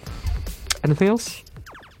 Anything else?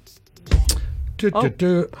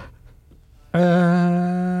 No,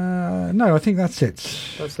 I think that's it.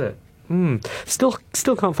 That's it. Still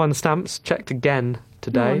can't find the stamps. Checked again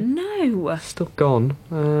today. Oh, no. Still gone.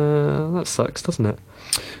 That sucks, doesn't it?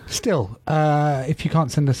 Still, if you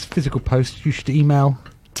can't send us physical post, you should email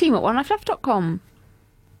team@onelifeleft.com.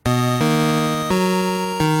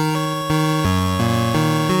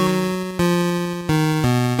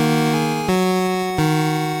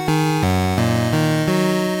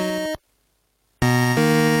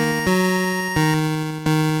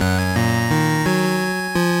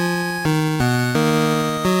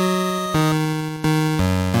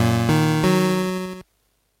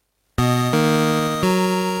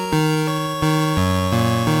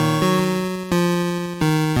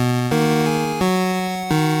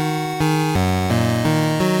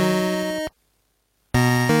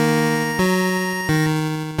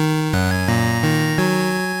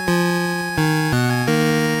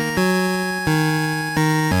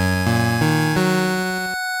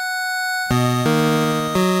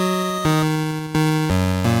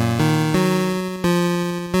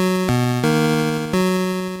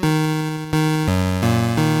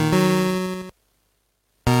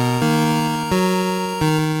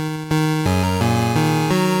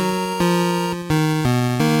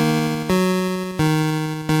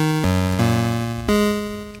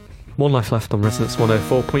 One Life Left on Resonance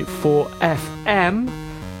 104.4 FM.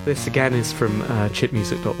 This again is from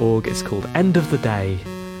chipmusic.org. It's called End of the Day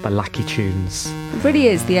by Lackey Tunes. It really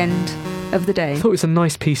is the end of the day. I thought it was a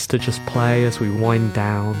nice piece to just play as we wind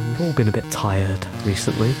down. We've all been a bit tired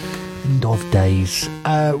recently. End of days.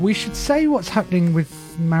 We should say what's happening with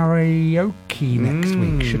Marioki. karaoke next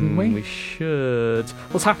week, shouldn't we? We should.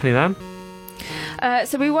 What's happening, Anne?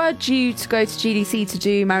 So we were due to go to GDC to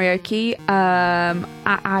do karaoke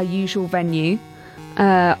at our usual venue,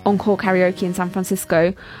 Encore Karaoke in San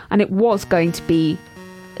Francisco, and it was going to be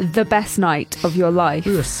the best night of your life.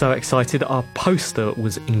 We were so excited. Our poster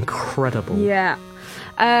was incredible. Yeah.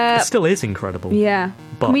 It still is incredible. Yeah.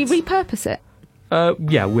 But, can we repurpose it?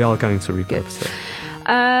 Yeah, we are going to repurpose it.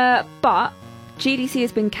 But GDC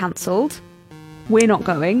has been cancelled. We're not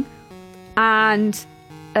going. And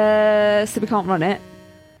so we can't run it.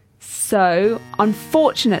 So,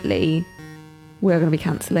 unfortunately, we're going to be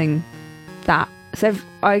cancelling that. So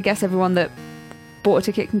I guess everyone that bought a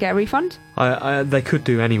ticket can get a refund? They could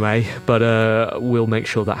do anyway, but we'll make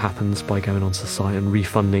sure that happens by going onto the site and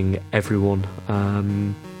refunding everyone.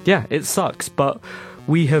 Yeah, it sucks, but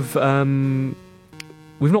we have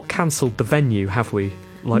we've not cancelled the venue, have we?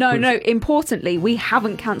 No. Importantly, we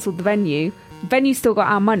haven't cancelled the venue. The venue's still got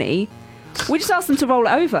our money. We just asked them to roll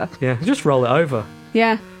it over. Yeah, just roll it over.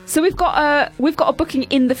 Yeah. So we've got a booking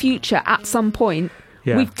in the future at some point.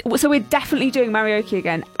 Yeah. So we're definitely doing karaoke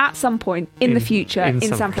again at some point in the future in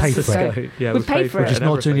San Francisco. Yeah, we've paid for it. We're just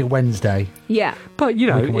not doing it Wednesday. Yeah. But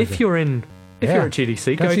if you're at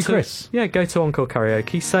GDC, go to Chris. Yeah, go to Encore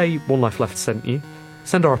Karaoke. Say One Life Left sent you.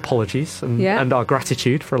 Send our apologies and our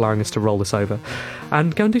gratitude for allowing us to roll this over,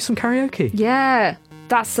 and go and do some karaoke. Yeah.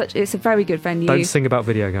 It's a very good venue. Don't sing about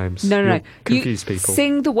video games. No. Confuse people.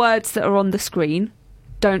 Sing the words that are on the screen.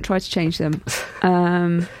 Don't try to change them.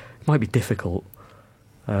 Might be difficult,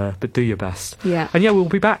 but do your best. Yeah. And yeah, we'll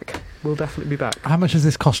be back. We'll definitely be back. How much has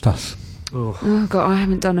this cost us? Oh God, I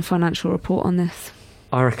haven't done a financial report on this.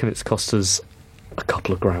 I reckon it's cost us a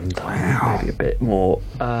couple of grand. Wow. Maybe a bit more.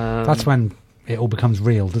 That's when it all becomes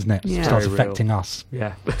real, doesn't it? Yeah. It starts Very affecting real. us.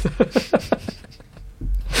 Yeah.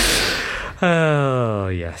 Oh,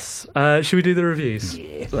 yes. Should we do the reviews?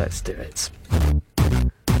 Yeah. Let's do it.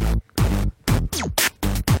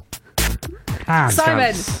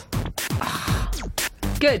 Simon!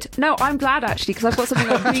 Good. No, I'm glad actually, because I've got something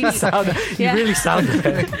I really... You really sounded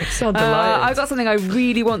it. You sound delighted. I've got something I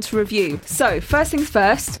really want to review. So, first things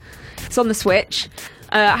first, it's on the Switch.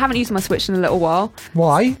 I haven't used my Switch in a little while.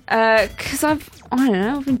 Why? Because I've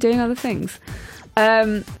been doing other things.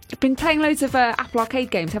 I've been playing loads of Apple Arcade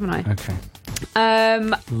games, haven't I? Okay.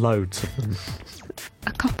 Loads of them.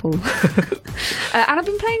 A couple. And I've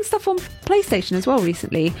been playing stuff on PlayStation as well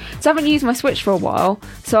recently. So I haven't used my Switch for a while.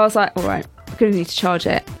 So I was like, all right, I'm going to need to charge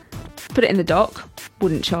it. Put it in the dock.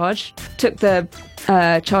 Wouldn't charge. Took the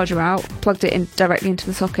charger out. Plugged it in directly into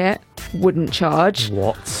the socket. Wouldn't charge.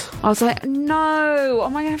 What? I was like, no,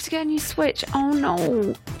 am I going to have to get a new Switch? Oh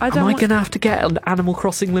no. Am I going to have to get an Animal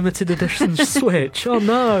Crossing limited edition Switch? Oh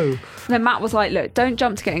no. And then Matt was like, look, don't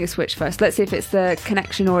jump to getting a Switch first. Let's see if it's the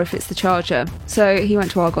connection or if it's the charger. So he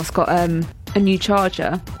went to Argos, got a new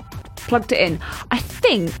charger, plugged it in. I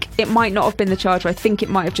think it might not have been the charger. I think it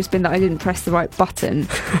might have just been that I didn't press the right button.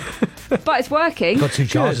 But it's working. Got two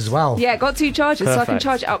chargers as well. Yeah, got two chargers. Perfect. So I can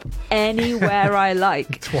charge it up anywhere I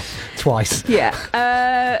like. Twice.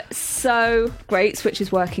 Yeah. So great, Switch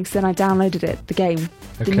is working. So then I downloaded it, the game.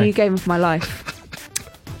 The new game of my life.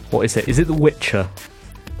 What is it? Is it The Witcher?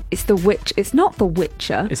 It's The Witch. It's not The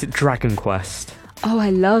Witcher. Is it Dragon Quest? Oh, I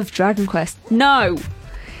love Dragon Quest. No.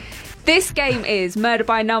 This game is Murder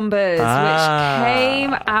by Numbers, which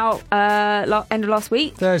came out end of last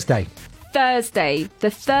week. Thursday. The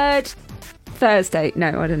third Thursday.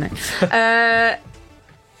 No, I don't know.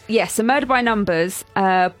 Yes, so Murder by Numbers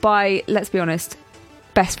by, let's be honest,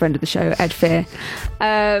 best friend of the show, Ed Fear.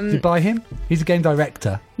 Did you buy him? He's a game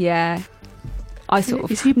director. Yeah. I sort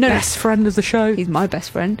of... Is he best friend of the show? He's my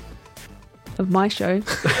best friend of my show.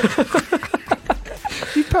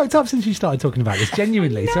 You've perked up since you started talking about this,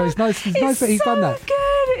 genuinely. So it's nice that he's done that.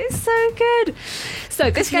 It's so good.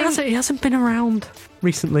 So this game... He hasn't been around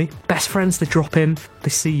recently. Best friends, they drop in, they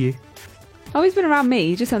see you. Oh, he's been around me.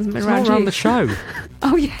 He just hasn't been around around you. the show.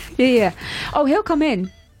 Oh, yeah. Oh, he'll come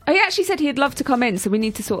in. Oh, he actually said he'd love to come in, so we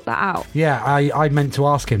need to sort that out. Yeah, I meant to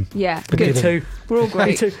ask him. Yeah, But good. Me too. We're all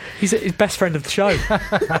great. Me too. He's his best friend of the show.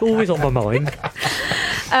 Always on my mind.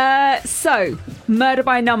 So, Murder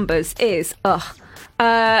by Numbers is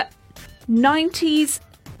 90s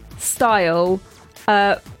style.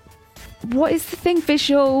 What is the thing?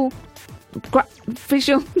 Visual,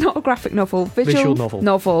 not a graphic novel. Visual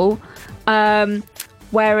novel.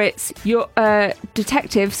 Where it's you're a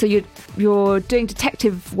detective, so you're doing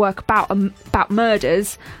detective work about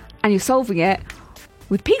murders, and you're solving it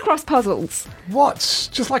with Picross puzzles. What?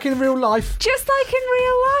 Just like in real life? Just like in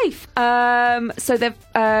real life. So there's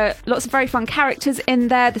lots of very fun characters in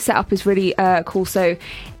there. The setup is really cool. So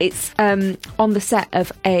it's on the set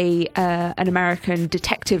of an American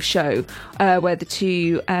detective show where the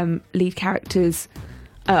two lead characters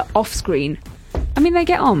off screen, I mean, they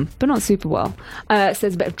get on, but not super well. So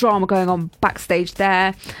there's a bit of drama going on backstage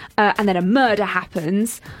there. And then a murder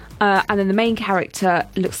happens. And then the main character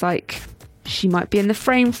looks like she might be in the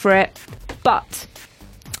frame for it. But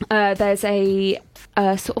there's a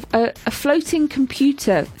sort of a floating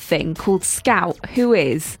computer thing called Scout, who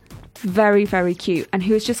is very, very cute and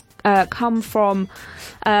who has just come from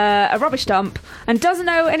a rubbish dump and doesn't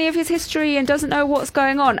know any of his history and doesn't know what's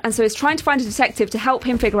going on, and so is trying to find a detective to help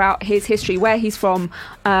him figure out his history, where he's from,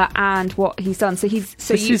 and what he's done. This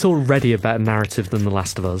is already a better narrative than The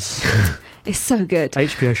Last of Us. It's so good.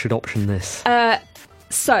 HBO should option this.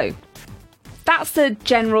 So that's the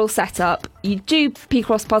general setup. You do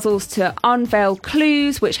Picross puzzles to unveil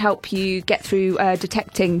clues which help you get through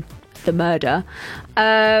detecting the murder.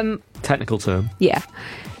 Technical term. Yeah.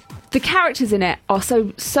 The characters in it are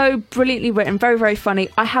so brilliantly written, very, very funny.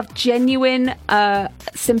 I have genuine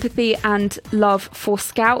sympathy and love for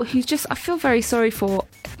Scout, who's just, I feel very sorry for,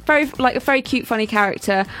 a very cute, funny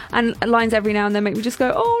character, and lines every now and then make me just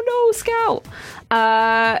go, oh no, Scout.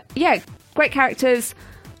 Yeah, great characters.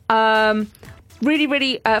 Really,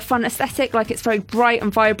 really fun aesthetic. Like, it's very bright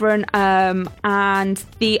and vibrant. And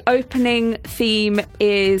the opening theme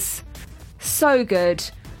is so good.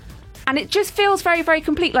 And it just feels very, very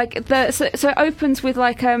complete. Like so it opens with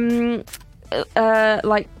like a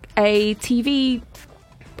TV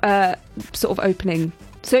sort of opening.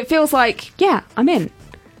 So it feels like, yeah, I'm in.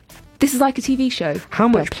 This is like a TV show. How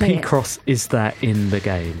much Picross is there in the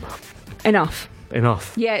game? Enough.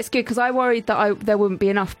 Yeah, it's good, because I worried that there wouldn't be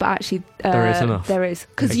enough, but actually there is enough. There is,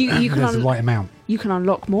 because you can there's the right amount. You can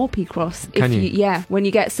unlock more Picross Can you? Yeah, when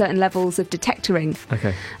you get certain levels of detectoring.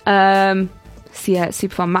 Okay. So yeah, it's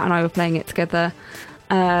super fun. Matt and I were playing it together,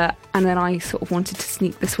 and then I sort of wanted to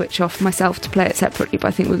sneak the Switch off myself to play it separately, but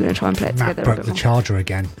I think we're going to try and play it Matt together. broke the charger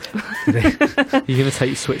again. You're going to take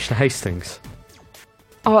your Switch to Hastings?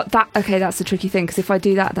 Oh, that's the tricky thing, because if I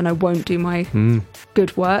do that, then I won't do my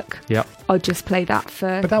good work. Yep. I'll just play that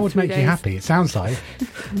for. But that would 3 make days. you happy. It sounds like.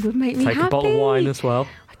 It would make me happy. Take a bottle of wine as well.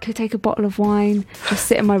 I could take a bottle of wine, just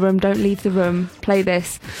sit in my room, don't leave the room, play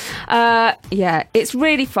this. Yeah, it's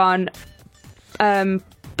really fun.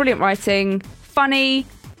 Brilliant writing, funny,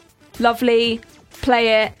 lovely.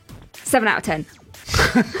 Play it. 7 out of 10.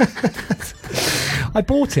 I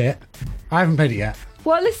bought it. I haven't played it yet.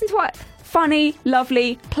 Well, listen to what. Funny,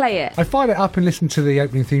 lovely, play it. I fired it up and listened to the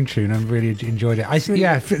opening theme tune and really enjoyed it.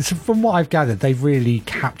 From what I've gathered, they've really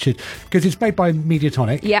captured, because it's made by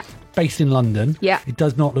Mediatonic. Yeah. Based in London. Yeah. It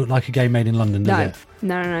does not look like a game made in London, does it?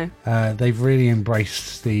 No. They've really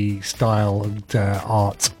embraced the style and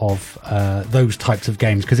art of those types of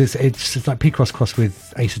games, because it's like Picross crossed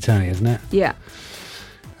with Ace Attorney, isn't it? Yeah.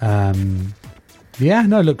 Yeah.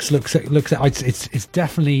 No. It's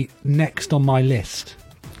definitely next on my list.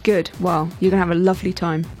 Good. Well, you're going to have a lovely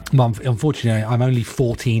time. Well, unfortunately, I'm only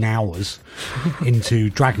 14 hours into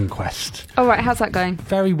Dragon Quest. Oh, right. How's that going?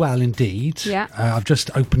 Very well indeed. Yeah. I've just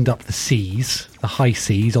opened up the high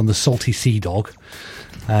seas on the Salty Sea Dog,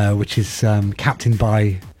 which is captained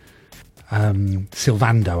by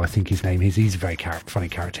Sylvando, I think his name is. He's a very funny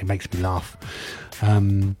character. He makes me laugh.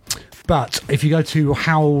 But if you go to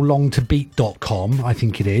howlongtobeat.com, I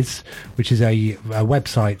think it is, which is a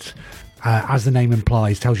website... as the name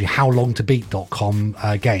implies, tells you howlongtobeat.com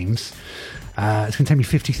games. It's going to take me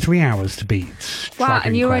 53 hours to beat. Wow, Dragon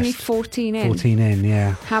and you're Quest. only 14 in. 14 in,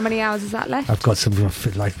 yeah. How many hours is that left? I've got some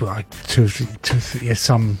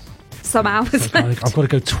Some hours left. I've got to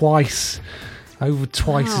go twice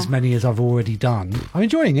as many as I've already done. I'm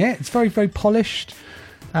enjoying it. It's very, very polished.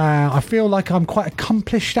 I feel like I'm quite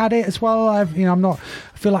accomplished at it as well. I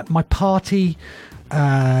feel like my party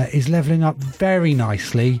is leveling up very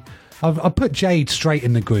nicely. I've put Jade straight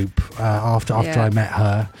in the group after I met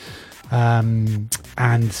her, and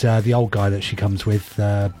the old guy that she comes with,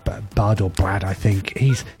 Bud or Brad, I think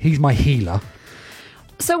he's my healer.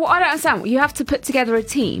 So what I don't understand, you have to put together a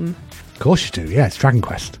team. Of course you do. Yeah, it's Dragon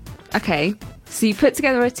Quest. Okay, so you put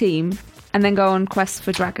together a team, And then go on quests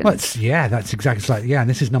for dragons. Well, that's exactly. It's like, and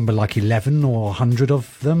this is number like 11 or 100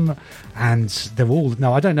 of them, and they're all.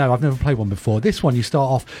 No, I don't know. I've never played one before. This one, you start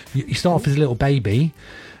off as a little baby,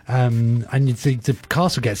 and the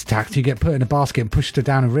castle gets attacked. You get put in a basket and pushed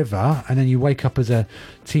down a river, and then you wake up as a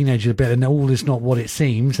teenager a bit, and all is not what it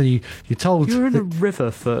seems. And you're told you're in a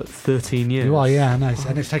river for 13 years. You are, yeah, nice.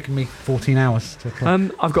 And it's taken me 14 hours to play.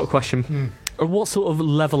 I've got a question. What sort of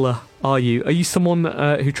leveler are you? Are you someone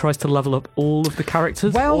who tries to level up all of the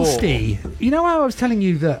characters? Well, Steve, you know how I was telling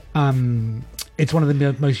you that it's one of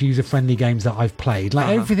the most user-friendly games that I've played. Like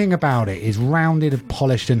everything about it is rounded and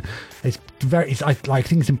polished, and I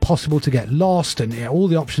think it's impossible to get lost, and all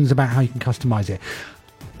the options about how you can customize it.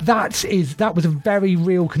 That was a very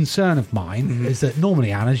real concern of mine. Is that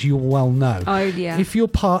normally, Anna, as you well know,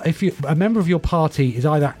 if a member of your party is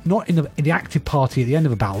either not in the active party at the end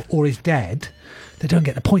of a battle or is dead, they don't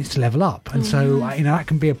get the points to level up, and so that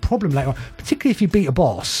can be a problem later on, particularly if you beat a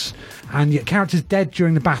boss and your character's dead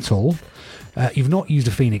during the battle. You've not used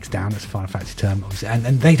a Phoenix down, that's a Final Fantasy term, obviously,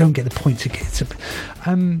 and they don't get the points.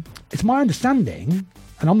 It's my understanding,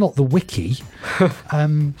 and I'm not the wiki,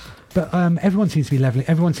 but everyone seems to be leveling.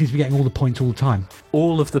 Everyone seems to be getting all the points all the time.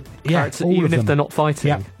 All of the characters, even if they're not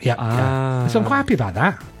fighting. Yeah. So I'm quite happy about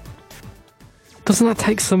that. Doesn't that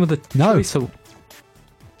take some of the choice?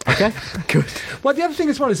 Okay, good. Well, the other thing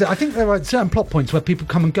as well is that I think there are certain plot points where people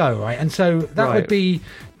come and go, right? And so that would be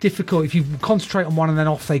difficult if you concentrate on one and then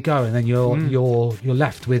off they go, and then you're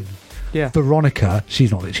left with Veronica.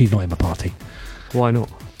 She's not in my party. Why not?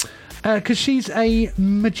 Because she's a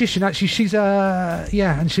magician. Actually, she's and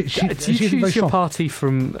do you choose your party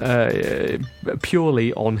from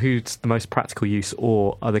purely on who's the most practical use,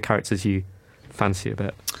 or other characters you fancy a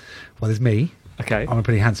bit? Well, there's me. Okay, I'm a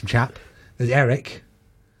pretty handsome chap. There's Eric.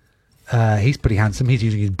 He's pretty handsome. He's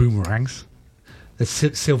using his boomerangs. There's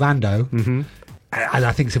Sylvando. And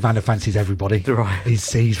I think Sylvando fancies everybody. Right.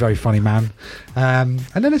 He's a very funny man. And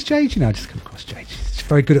then there's Jade. I just come across Jade. She's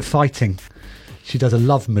very good at fighting. She does a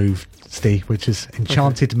love move, Steve, which has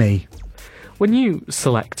enchanted me. When you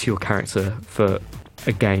select your character for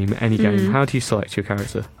a game, any game, how do you select your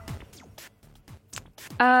character?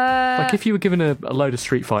 Like if you were given a load of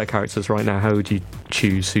Street Fighter characters right now, how would you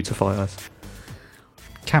choose who to fight as?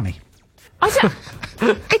 Cammy.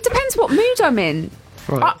 It depends what mood I'm in.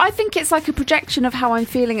 Right. I think it's like a projection of how I'm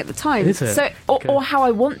feeling at the time. Is it? So, or how I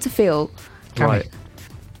want to feel. Cammy. Right.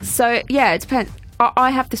 So, yeah, it depends.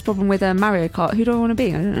 I have this problem with Mario Kart. Who do I want to be?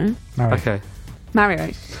 I don't know. Mario. Okay.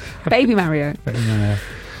 Mario. Baby Mario.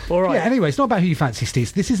 All right. Yeah, anyway, it's not about who you fancy,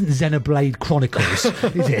 Steve. This isn't Xenoblade Chronicles,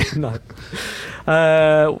 is it? No.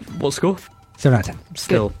 What score? 7 out of 10.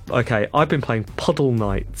 Still. Good. Okay, I've been playing Puddle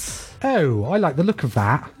Knights. Oh, I like the look of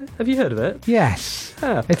that. Have you heard of it? Yes.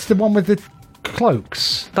 Yeah. It's the one with the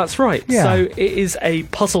cloaks. That's right. Yeah. So it is a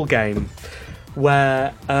puzzle game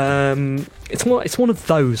where it's one of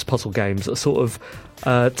those puzzle games, a sort of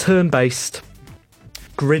turn-based,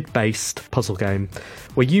 grid-based puzzle game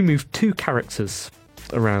where you move two characters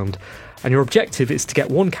around, and your objective is to get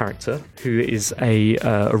one character, who is a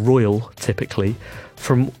royal typically,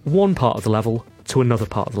 from one part of the level to another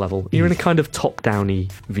part of the level. You're in a kind of top-downy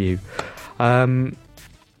view. And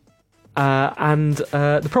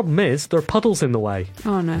the problem is there are puddles in the way.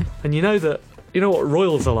 Oh no. And you know what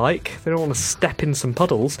royals are like. They don't want to step in some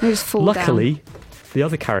puddles. They just fall Luckily, down. The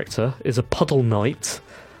other character is a puddle knight.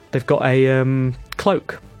 They've got a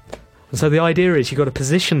cloak. And so the idea is you've got to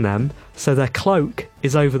position them so their cloak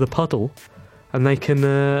is over the puddle, and they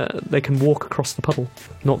can walk across the puddle,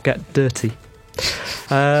 not get dirty.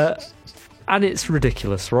 And it's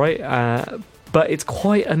ridiculous, right? But it's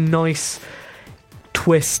quite a nice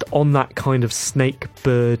twist on that kind of snake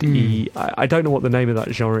bird-y. I don't know what the name of that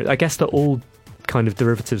genre is. I guess they're all kind of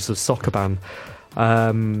derivatives of Sokoban.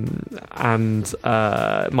 And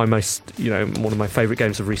one of my favourite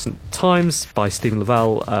games of recent times by Stephen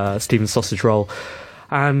Lavelle, Stephen's Sausage Roll,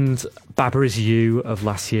 and Baba Is You of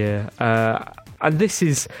last year. And this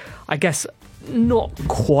is, I guess, not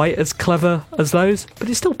quite as clever as those, but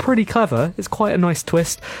it's still pretty clever. It's quite a nice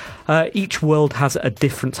twist. Each world has a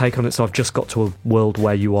different take on it, so I've just got to a world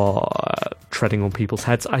where you are treading on people's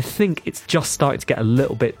heads. I think it's just starting to get a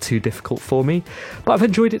little bit too difficult for me, but I've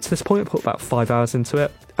enjoyed it to this point. I've put about 5 hours into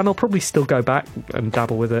it, and I'll probably still go back and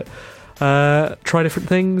dabble with it. Try different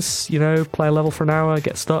things, play a level for an hour,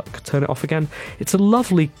 get stuck, turn it off again. It's a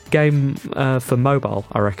lovely game for mobile,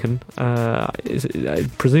 I reckon.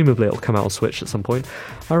 Presumably it'll come out on Switch at some point.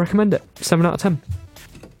 I recommend it. 7 out of 10.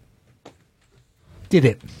 Did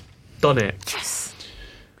it. Done it. Yes.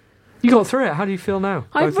 You got through it. How do you feel now?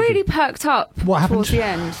 I really perked up What happened? towards the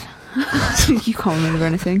end. You can't remember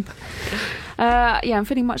anything. Yeah, I'm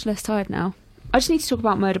feeling much less tired now. I just need to talk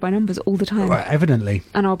about Murder by Numbers all the time. Well, evidently.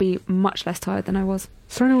 And I'll be much less tired than I was.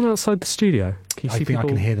 Is there anyone outside the studio? Can you see think people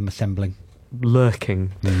I can hear them assembling.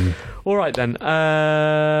 Lurking. All right then.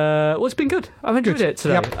 Well, it's been good. I've enjoyed it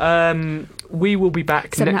today. Yep. We will be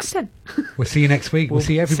back 7 next. out of 10. We'll see you next week. We'll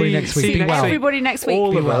see everybody next week. Be well. Everybody next week.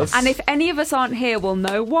 All of us. And if any of us aren't here, we'll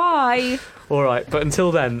know why. All right, but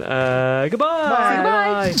until then, goodbye.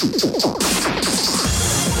 Bye. Bye.